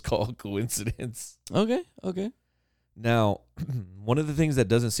to Just Call Coincidence. Okay. Now, one of the things that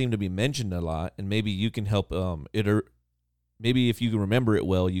doesn't seem to be mentioned a lot, and maybe you can help maybe if you can remember it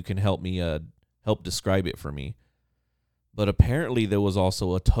well, you can help me help describe it for me. But apparently there was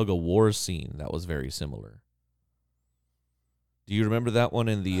also a tug of war scene that was very similar. Do you remember that one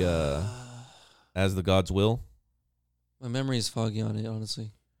in the As the Gods Will? My memory is foggy on it,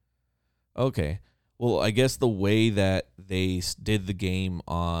 honestly. Okay. Well, I guess the way that they did the game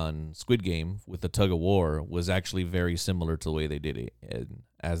on Squid Game with the tug of war was actually very similar to the way they did it in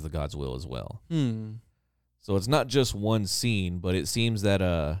As the Gods Will as well. So it's not just one scene, but it seems that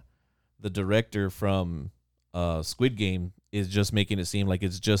the director from Squid Game is just making it seem like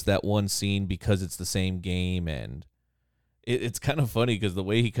it's just that one scene because it's the same game. And it's kind of funny because the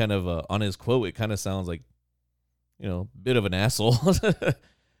way he kind of, on his quote, it kind of sounds like, a bit of an asshole.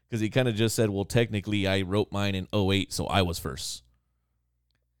 Because he kind of just said, well, technically I wrote mine in 2008, so I was first.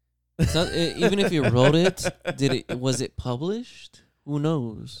 So, even if you wrote it, was it published? Who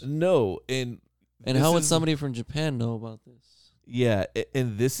knows? No. And how would somebody from Japan know about this? Yeah,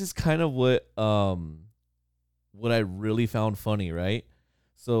 and this is kind of what I really found funny, right?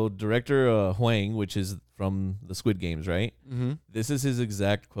 So director Huang, which is from the Squid Games, right? Mm-hmm. This is his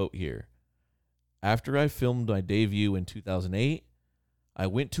exact quote here. After I filmed my debut in 2008, I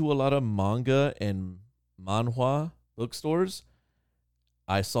went to a lot of manga and manhwa bookstores.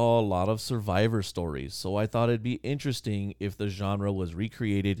 I saw a lot of survivor stories, so I thought it'd be interesting if the genre was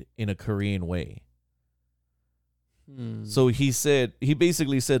recreated in a Korean way. So he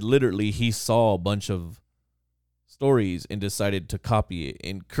basically said literally he saw a bunch of stories and decided to copy it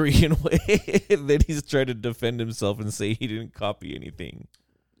in Korean way. And then he's trying to defend himself and say he didn't copy anything.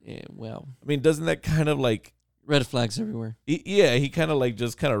 Yeah, well. I mean, doesn't that kind of like... Red flags everywhere. He kind of like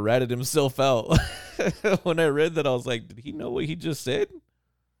just kind of ratted himself out. When I read that, I was like, did he know what he just said?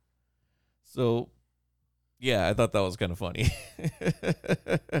 So, yeah, I thought that was kind of funny.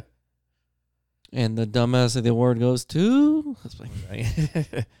 And the dumbass of the award goes to... That's funny.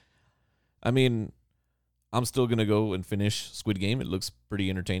 Right. I mean, I'm still going to go and finish Squid Game. It looks pretty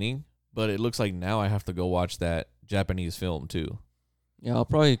entertaining. But it looks like now I have to go watch that Japanese film, too. Yeah, I'll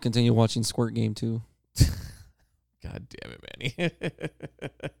probably continue watching Squirt Game, too. God damn it, Manny.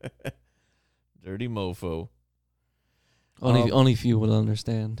 Dirty mofo. Only few will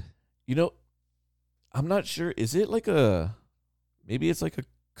understand. I'm not sure. Is it like maybe it's like a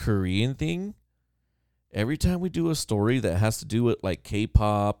Korean thing? Every time we do a story that has to do with like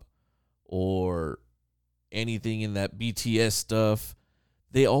K-pop or anything in that BTS stuff,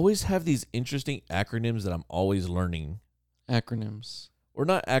 they always have these interesting acronyms that I'm always learning. Acronyms. Or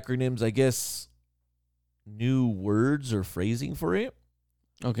not acronyms, I guess new words or phrasing for it.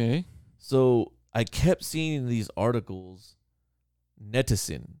 Okay. So I kept seeing in these articles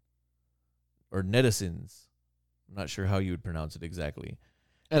netizen or netizens. I'm not sure how you would pronounce it exactly.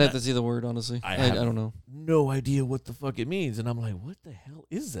 I'd have to see the word, honestly. I don't know. No idea what the fuck it means. And I'm like, what the hell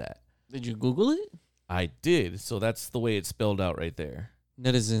is that? Did you Google it? I did. So that's the way it's spelled out right there.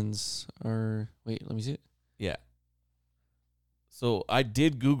 Netizens are... Wait, let me see it. Yeah. So I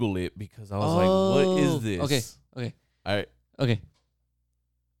did Google it because I was like, what is this? Okay. All right. Okay.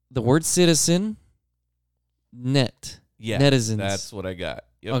 The word citizen, net. Yeah. Netizens. That's what I got.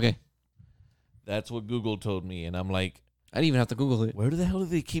 Yep. Okay. That's what Google told me. And I'm like, I didn't even have to Google it. where the hell do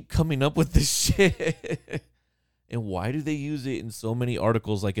they keep coming up with this shit? And why do they use it in so many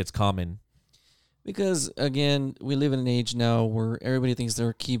articles like it's common? Because, again, we live in an age now where everybody thinks they're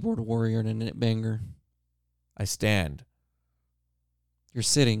a keyboard warrior and a net banger. I stand. You're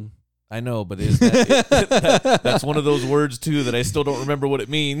sitting. I know, but is that that's one of those words, too, that I still don't remember what it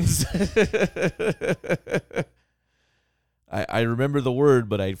means. I remember the word,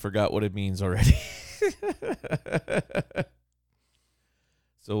 but I forgot what it means already.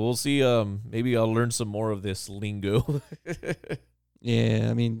 So we'll see. Maybe I'll learn some more of this lingo. Yeah,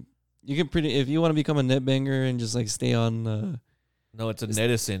 I mean, you can if you want to become a net banger and just like stay on. No, it's a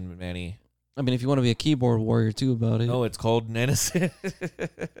netizen, Manny. I mean, if you want to be a keyboard warrior too about it. No, it's called netizen.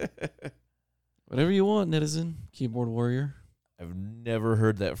 Whatever you want, netizen, keyboard warrior. I've never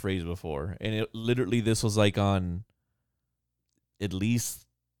heard that phrase before. And this was like on at least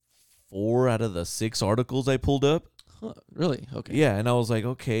 4 out of the 6 articles I pulled up. Huh, really? Okay. Yeah, and I was like,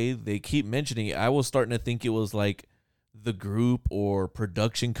 okay, they keep mentioning it. I was starting to think it was like the group or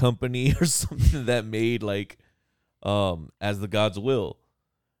production company or something that made like As the Gods Will.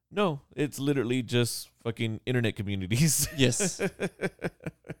 No, it's literally just fucking internet communities. Yes.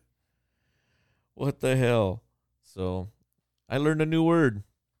 What the hell? So I learned a new word.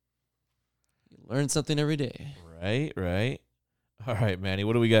 You learn something every day. Right, right. All right, Manny,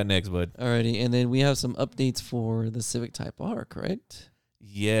 what do we got next, bud? Alrighty, and then we have some updates for the Civic Type R, correct?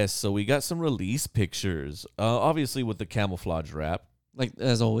 Yes, so we got some release pictures. Obviously with the camouflage wrap, Like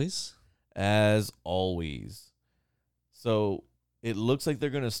as always. as always. So it looks like they're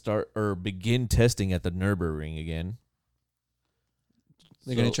gonna start or begin testing at the Nürburgring again.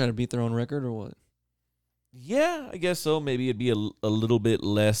 They're gonna So- try to beat their own record or what? Yeah, I guess so. Maybe it'd be a little bit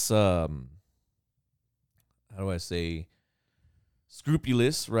less how do I say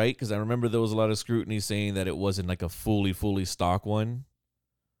scrupulous, right? Because I remember there was a lot of scrutiny saying that it wasn't like a fully stock one,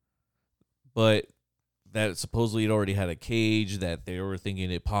 but that supposedly it already had a cage, that they were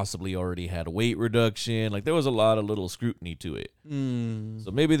thinking it possibly already had weight reduction. Like there was a lot of little scrutiny to it. Mm.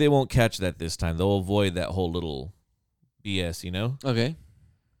 So maybe they won't catch that this time. They'll avoid that whole little BS, you know? Okay.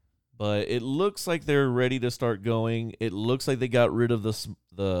 But it looks like they're ready to start going. It looks like they got rid of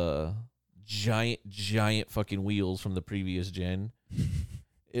the giant fucking wheels from the previous gen.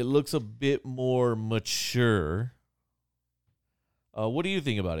 It looks a bit more mature. What do you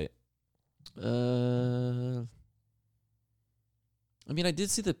think about it? I mean, I did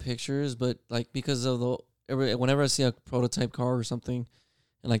see the pictures, but like because of whenever I see a prototype car or something,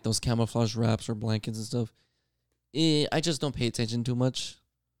 and like those camouflage wraps or blankets and stuff, I just don't pay attention too much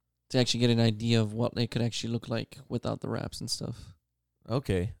to actually get an idea of what they could actually look like without the wraps and stuff.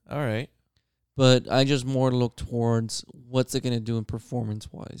 Okay. All right. But I just more look towards what's it gonna do in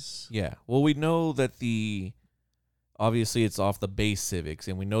performance wise. Yeah. Well, we know that obviously it's off the base Civics,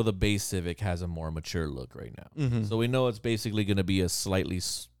 and we know the base Civic has a more mature look right now. Mm-hmm. So we know it's basically going to be a slightly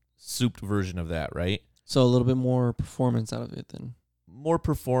souped version of that, right? So a little bit more performance out of it then. More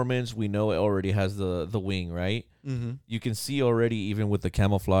performance. We know it already has the wing, right? Mm-hmm. You can see already, even with the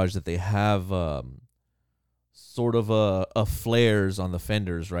camouflage, that they have sort of a flares on the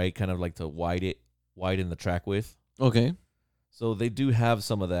fenders, right? Kind of like to widen the track width. Okay. So they do have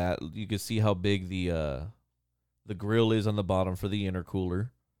some of that. You can see how big the grill is on the bottom for the intercooler.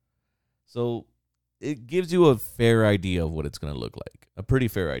 So it gives you a fair idea of what it's going to look like. A pretty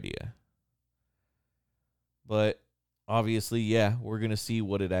fair idea. But obviously, yeah, we're going to see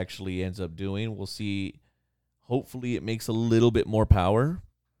what it actually ends up doing. We'll see. Hopefully it makes a little bit more power.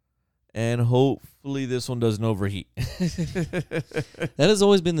 And hopefully this one doesn't overheat. That has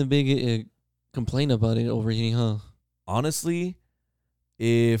always been the big complaint about it overheating, huh? Honestly,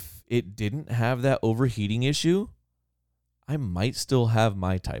 if it didn't have that overheating issue, I might still have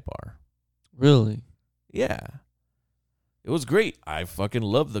my Type R. Really? Yeah. It was great. I fucking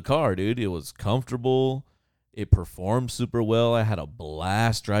loved the car, dude. It was comfortable. It performed super well. I had a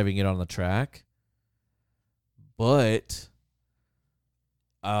blast driving it on the track. But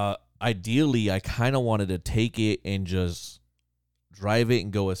ideally, I kind of wanted to take it and just drive it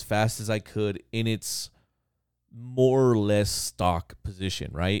and go as fast as I could in its more or less stock position,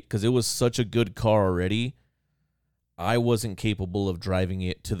 right? Because it was such a good car already. I wasn't capable of driving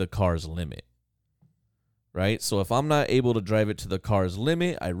it to the car's limit, right? So if I'm not able to drive it to the car's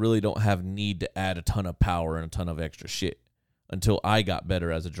limit, I really don't have need to add a ton of power and a ton of extra shit until I got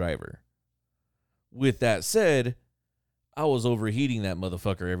better as a driver. With that said, I was overheating that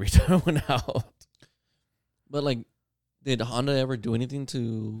motherfucker every time I went out. But like, did Honda ever do anything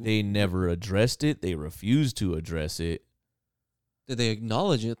to? They never addressed it. They refused to address it. Did they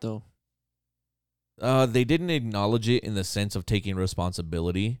acknowledge it though? They didn't acknowledge it in the sense of taking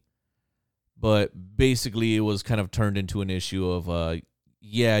responsibility, but basically it was kind of turned into an issue of,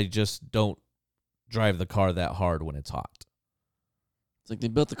 just don't drive the car that hard when it's hot. It's like they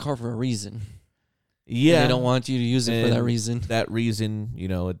built the car for a reason. Yeah. And they don't want you to use it for that And reason. That reason,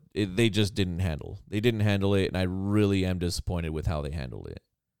 they just didn't handle. They didn't handle it, and I really am disappointed with how they handled it.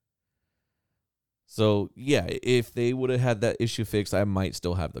 So, yeah, if they would have had that issue fixed, I might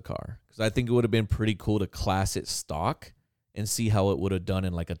still have the car. Because I think it would have been pretty cool to class it stock and see how it would have done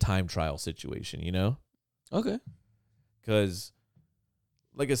in like a time trial situation, you know? Okay. Because,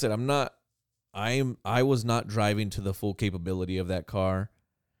 like I said, I was not driving to the full capability of that car.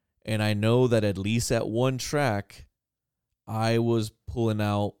 And I know that at least at one track, I was pulling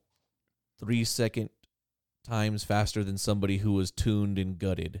out 3-second times faster than somebody who was tuned and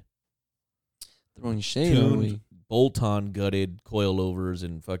gutted. Throwing shade, are we? Tuned, bolt-on gutted coilovers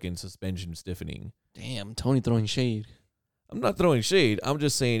and fucking suspension stiffening. Damn, Tony throwing shade. I'm not throwing shade. I'm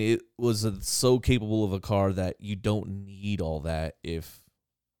just saying it was so capable of a car that you don't need all that if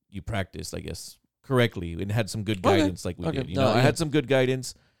you practiced, I guess, correctly and had some good guidance like we did. I had some good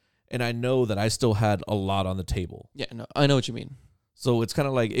guidance, and I know that I still had a lot on the table. Yeah, no, I know what you mean. So it's kind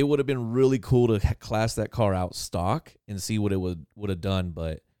of like it would have been really cool to class that car out stock and see what it would have done,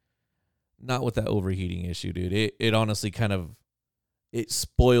 but Not with that overheating issue, dude. It honestly kind of it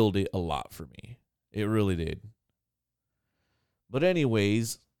spoiled it a lot for me. It really did. But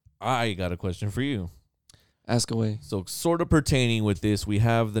anyways, I got a question for you. Ask away. So sort of pertaining with this, we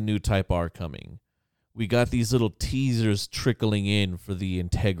have the new Type R coming. We got these little teasers trickling in for the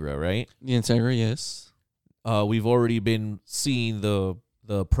Integra, right? The Integra, yes. We've already been seeing the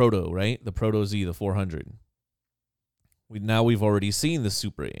Proto, right? The Proto Z, the 400. We've already seen the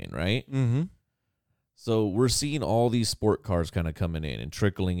Supra in, right? Mm-hmm. So we're seeing all these sport cars kind of coming in and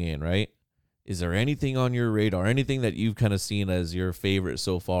trickling in, right? Is there anything on your radar, anything that you've kind of seen as your favorite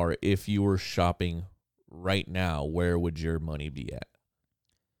so far? If you were shopping right now, where would your money be at?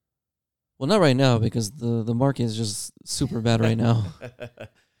 Well, not right now because the market is just super bad right now.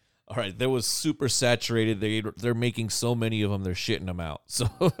 All right, that was super saturated. They're making so many of them, they're shitting them out. So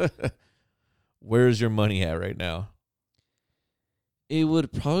where's your money at right now? It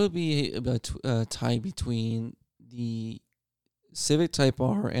would probably be a tie between the Civic Type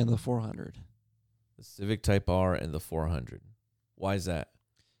R and the 400. The Civic Type R and the 400. Why is that?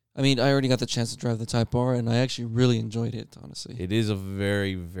 I mean, I already got the chance to drive the Type R, and I actually really enjoyed it, honestly. It is a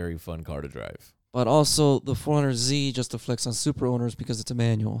very, very fun car to drive. But also the 400Z just to flex on Supra owners because it's a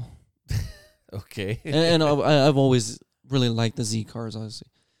manual. Okay. and I've always really liked the Z cars, honestly.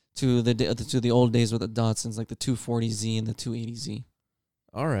 To the old days with the Datsuns, like the 240Z and the 280Z.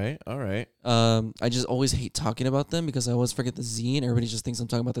 All right. I just always hate talking about them because I always forget the Z, and everybody just thinks I'm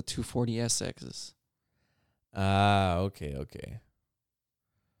talking about the 240SXs. Okay.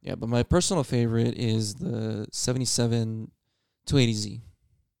 Yeah, but my personal favorite is the 77 280Z.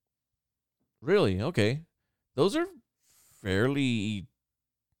 Really? Okay. Those are fairly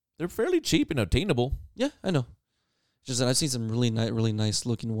cheap and obtainable. Yeah, I know. Just that I've seen some really nice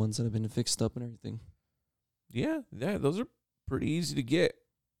looking ones that have been fixed up and everything. Yeah, those are pretty easy to get.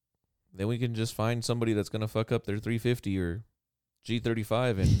 Then we can just find somebody that's going to fuck up their 350 or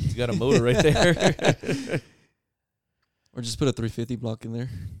G35 and you got a motor right there. Or just put a 350 block in there.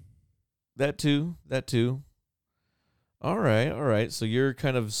 That too. All right. So you're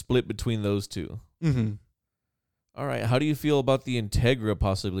kind of split between those two. Mm-hmm. All right. How do you feel about the Integra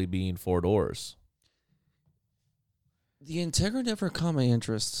possibly being 4 doors? The Integra never caught my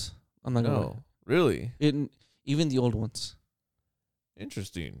interest. I'm not gonna lie. Really? Even the old ones.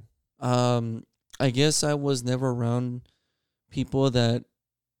 Interesting. I guess I was never around people that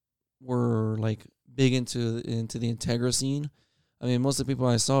were like big into the Integra scene. I mean, most of the people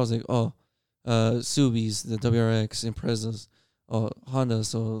I saw was like, Subis, the WRX, Imprezas, Honda,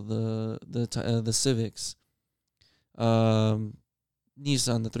 so the Civics, Nissan,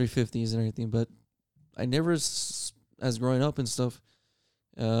 the 350s and everything. But I never, as growing up and stuff,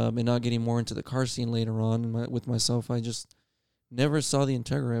 and not getting more into the car scene later on with myself, I just never saw the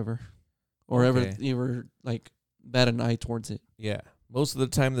Integra ever, or ever like bat an eye towards it. Yeah. Most of the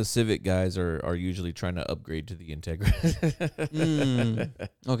time, the Civic guys are usually trying to upgrade to the Integra.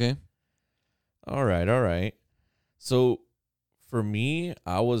 Okay. All right. So, for me,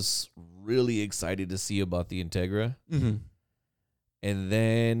 I was really excited to see about the Integra. Mm-hmm. And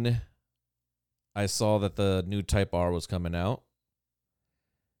then I saw that the new Type R was coming out.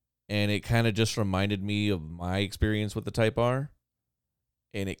 And it kind of just reminded me of my experience with the Type R.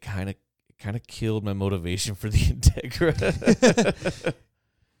 And it kind of killed my motivation for the Integra.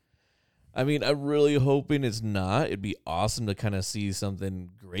 I mean, I'm really hoping it's not. It'd be awesome to kind of see something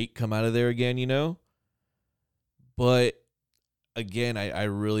great come out of there again, you know? But again, I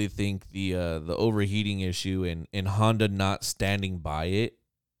really think the overheating issue and Honda not standing by it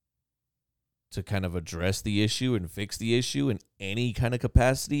to kind of address the issue and fix the issue in any kind of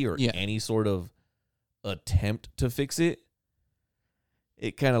capacity or any sort of attempt to fix it,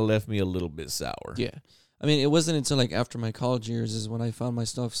 it kind of left me a little bit sour. Yeah. I mean, it wasn't until like after my college years is when I found my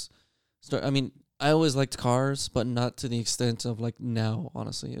stuff's start. I mean, I always liked cars, but not to the extent of like now,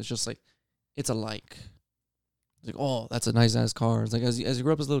 honestly. It's just like, it's a like. It's like, oh, that's a nice ass car. It's like, as you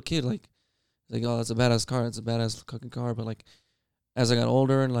grew up as a little kid, like, it's like, oh, that's a badass car. It's a badass cooking car. But like, as I got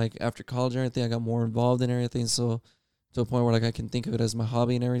older and like after college and everything, I got more involved in everything. So to a point where like I can think of it as my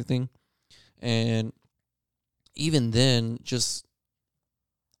hobby and everything. And even then,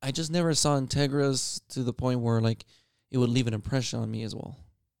 I just never saw Integras to the point where like it would leave an impression on me as well.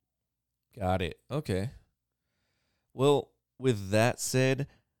 Got it. Okay. Well, with that said,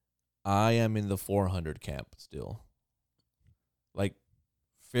 I am in the 400 camp still. Like,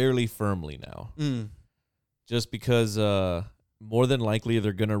 fairly firmly now. Just because more than likely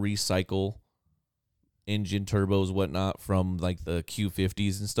they're going to recycle engine turbos, whatnot, from like the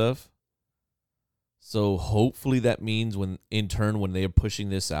Q50s and stuff. So hopefully that means when they're pushing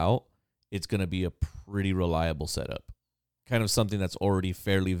this out, it's going to be a pretty reliable setup. Kind of something that's already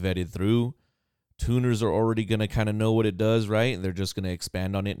fairly vetted through. Tuners are already going to kind of know what it does, right? And they're just going to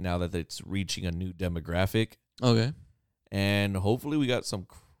expand on it now that it's reaching a new demographic. Okay. And hopefully we got some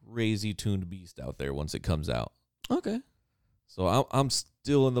crazy tuned beast out there once it comes out. Okay. So I'm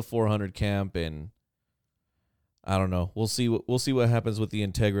still in the 400 camp, and I don't know. We'll see what happens with the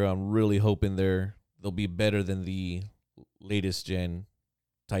Integra. I'm really hoping they'll be better than the latest gen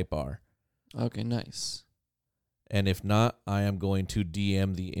Type R. Okay, nice. And if not, I am going to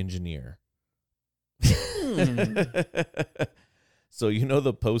DM the engineer. So you know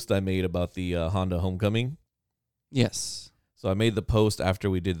the post I made about the Honda Homecoming? Yes. So I made the post after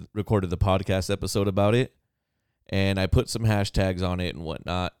we recorded the podcast episode about it, and I put some hashtags on it and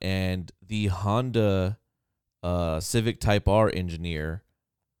whatnot. And the Honda Civic Type R engineer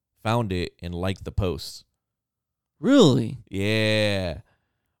found it and liked the post. Really? Yeah.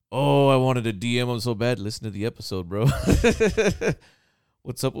 Oh, I wanted to DM him so bad. Listen to the episode, bro.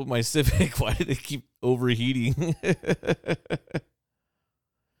 What's up with my Civic? Why did it keep overheating?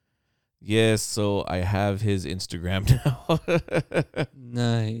 Yes, so I have his Instagram now.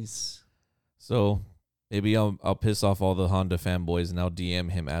 Nice. So maybe I'll piss off all the Honda fanboys and I'll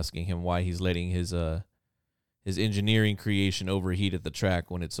DM him asking him why he's letting his engineering creation overheat at the track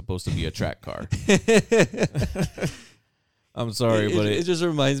when it's supposed to be a track car. I'm sorry, but it just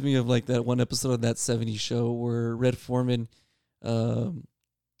reminds me of like that one episode of That 70s Show where Red Foreman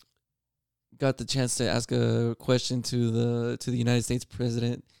got the chance to ask a question to the United States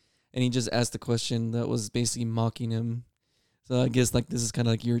president, and he just asked the question that was basically mocking him. So I guess like this is kind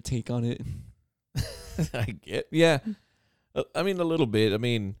of like your take on it. Yeah. I mean, a little bit. I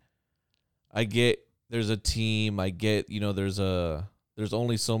mean, I get there's a team. I get, there's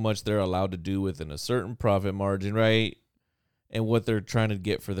only so much they're allowed to do within a certain profit margin, right? And what they're trying to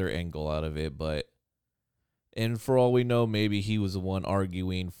get for their end goal out of it. And for all we know, maybe he was the one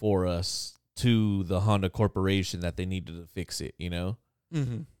arguing for us to the Honda Corporation that they needed to fix it,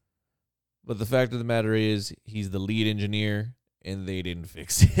 Mm-hmm. But the fact of the matter is, he's the lead engineer, and they didn't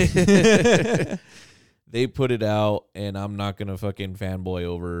fix it. They put it out, and I'm not going to fucking fanboy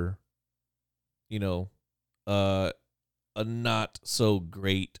over, a not so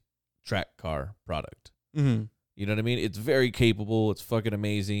great track car product. Mm-hmm. You know what I mean? It's very capable. It's fucking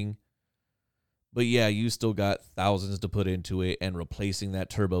amazing. But yeah, you still got thousands to put into it and replacing that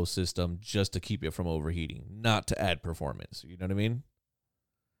turbo system just to keep it from overheating, not to add performance. You know what I mean?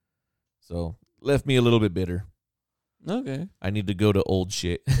 So, left me a little bit bitter. Okay. I need to go to old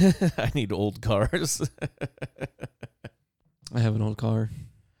shit. I need old cars. I have an old car.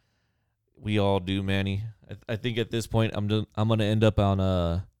 We all do, Manny. I think at this point I'm going to end up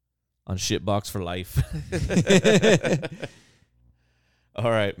on shitbox for life.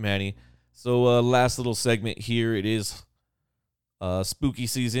 All right, Manny. So last little segment here. It is spooky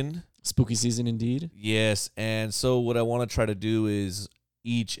season. Spooky season indeed. Yes, and so what I want to try to do is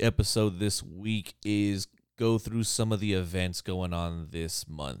each episode this week is go through some of the events going on this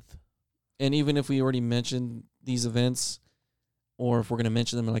month. And even if we already mentioned these events, or if we're going to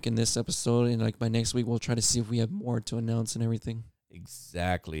mention them like in this episode, and like by next week, we'll try to see if we have more to announce and everything.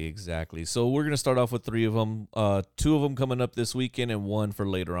 Exactly. So we're going to start off with 3 of them. 2 of them coming up this weekend and 1 for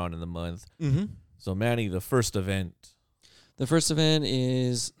later on in the month. Mm-hmm. So, Manny, the first event. The first event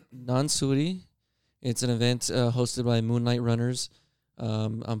is Nansuri. It's an event hosted by Moonlight Runners.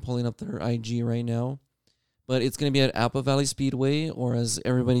 I'm pulling up their IG right now. But it's going to be at Apple Valley Speedway, or as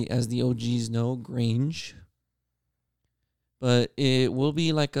the OGs know, Grange. But it will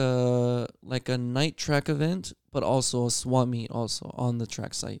be like a night track event, but also a swap meet also on the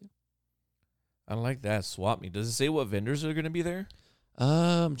track site. I like that, swap meet. Does it say what vendors are going to be there?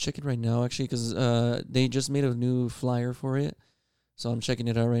 I'm checking right now, actually, because they just made a new flyer for it. So I'm checking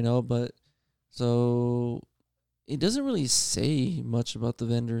it out right now. But so it doesn't really say much about the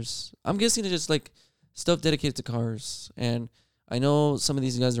vendors. I'm guessing it's just like stuff dedicated to cars. And I know some of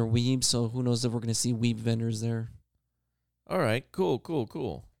these guys are weebs, so who knows if we're going to see weeb vendors there. All right,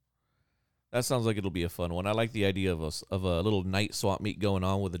 cool. That sounds like it'll be a fun one. I like the idea of a little night swap meet going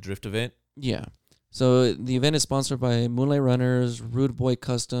on with a drift event. Yeah. So the event is sponsored by Moonlight Runners, Rude Boy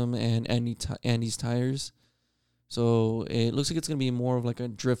Custom, and Andy's Tires. So it looks like it's going to be more of like a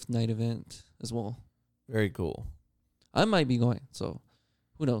drift night event as well. Very cool. I might be going, so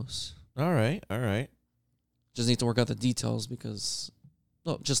who knows? All right. Just need to work out the details because,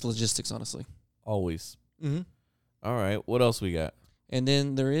 just logistics, honestly. Always. Mm-hmm. All right. What else we got? And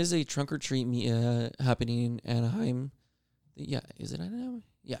then there is a trunk or treat happening in Anaheim. Yeah, is it Anaheim?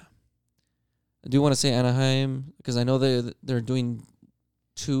 Yeah. I do want to say Anaheim because I know they're doing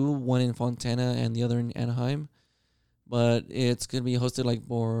two, one in Fontana and the other in Anaheim. But it's gonna be hosted like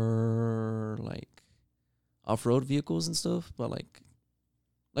more like off-road vehicles and stuff. But like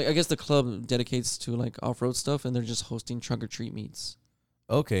I guess the club dedicates to like off-road stuff, and they're just hosting trunk or treat meets.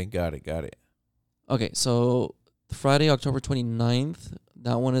 Okay, got it. Okay, so Friday, October 29th,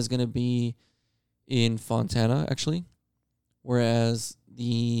 that one is gonna be in Fontana actually, whereas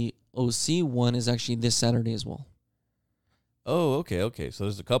the OC one is actually this Saturday as well. Oh, okay. So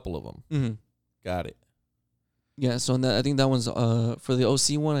there's a couple of them. Mm-hmm. Got it. Yeah, so I think that one's for the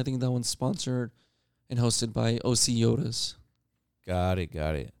OC one. I think that one's sponsored and hosted by OC Yodas. Got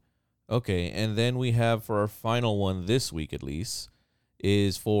it. Okay, and then we have for our final one this week at least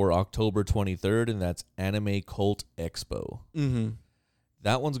is for October 23rd, and that's Anime Cult Expo. Mm-hmm.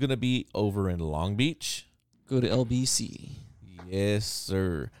 That one's gonna be over in Long Beach. Go to LBC. Yes,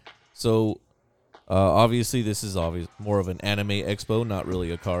 sir. So obviously this is more of an anime expo, not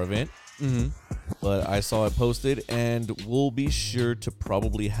really a car event. Mm-hmm. But I saw it posted, and we'll be sure to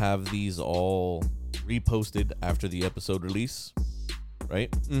probably have these all reposted after the episode release,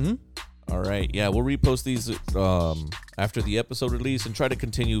 right? Mm-hmm. All right. Yeah, we'll repost these after the episode release and try to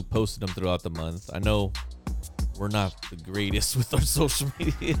continue posting them throughout the month. I know we're not the greatest with our social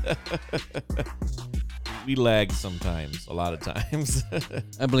media. We lag sometimes, a lot of times.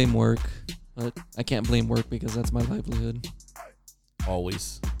 I blame work, but I can't blame work because that's my livelihood.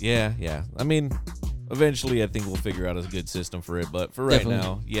 Always. Yeah. I mean, eventually I think we'll figure out a good system for it, but for right Definitely.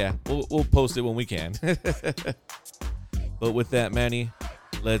 now, yeah, we'll post it when we can. But with that, Manny,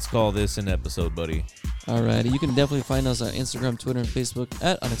 let's call this an episode, buddy. Alrighty, you can definitely find us on Instagram, Twitter, and Facebook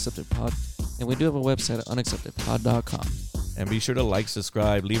at UnacceptedPod, and we do have a website at unacceptedpod.com. And be sure to like,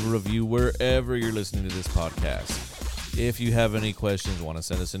 subscribe, leave a review wherever you're listening to this podcast. If you have any questions, want to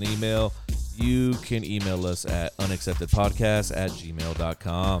send us an email, you can email us at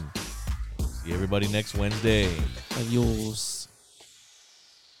unacceptedpodcast@gmail.com. See everybody next Wednesday. Adios.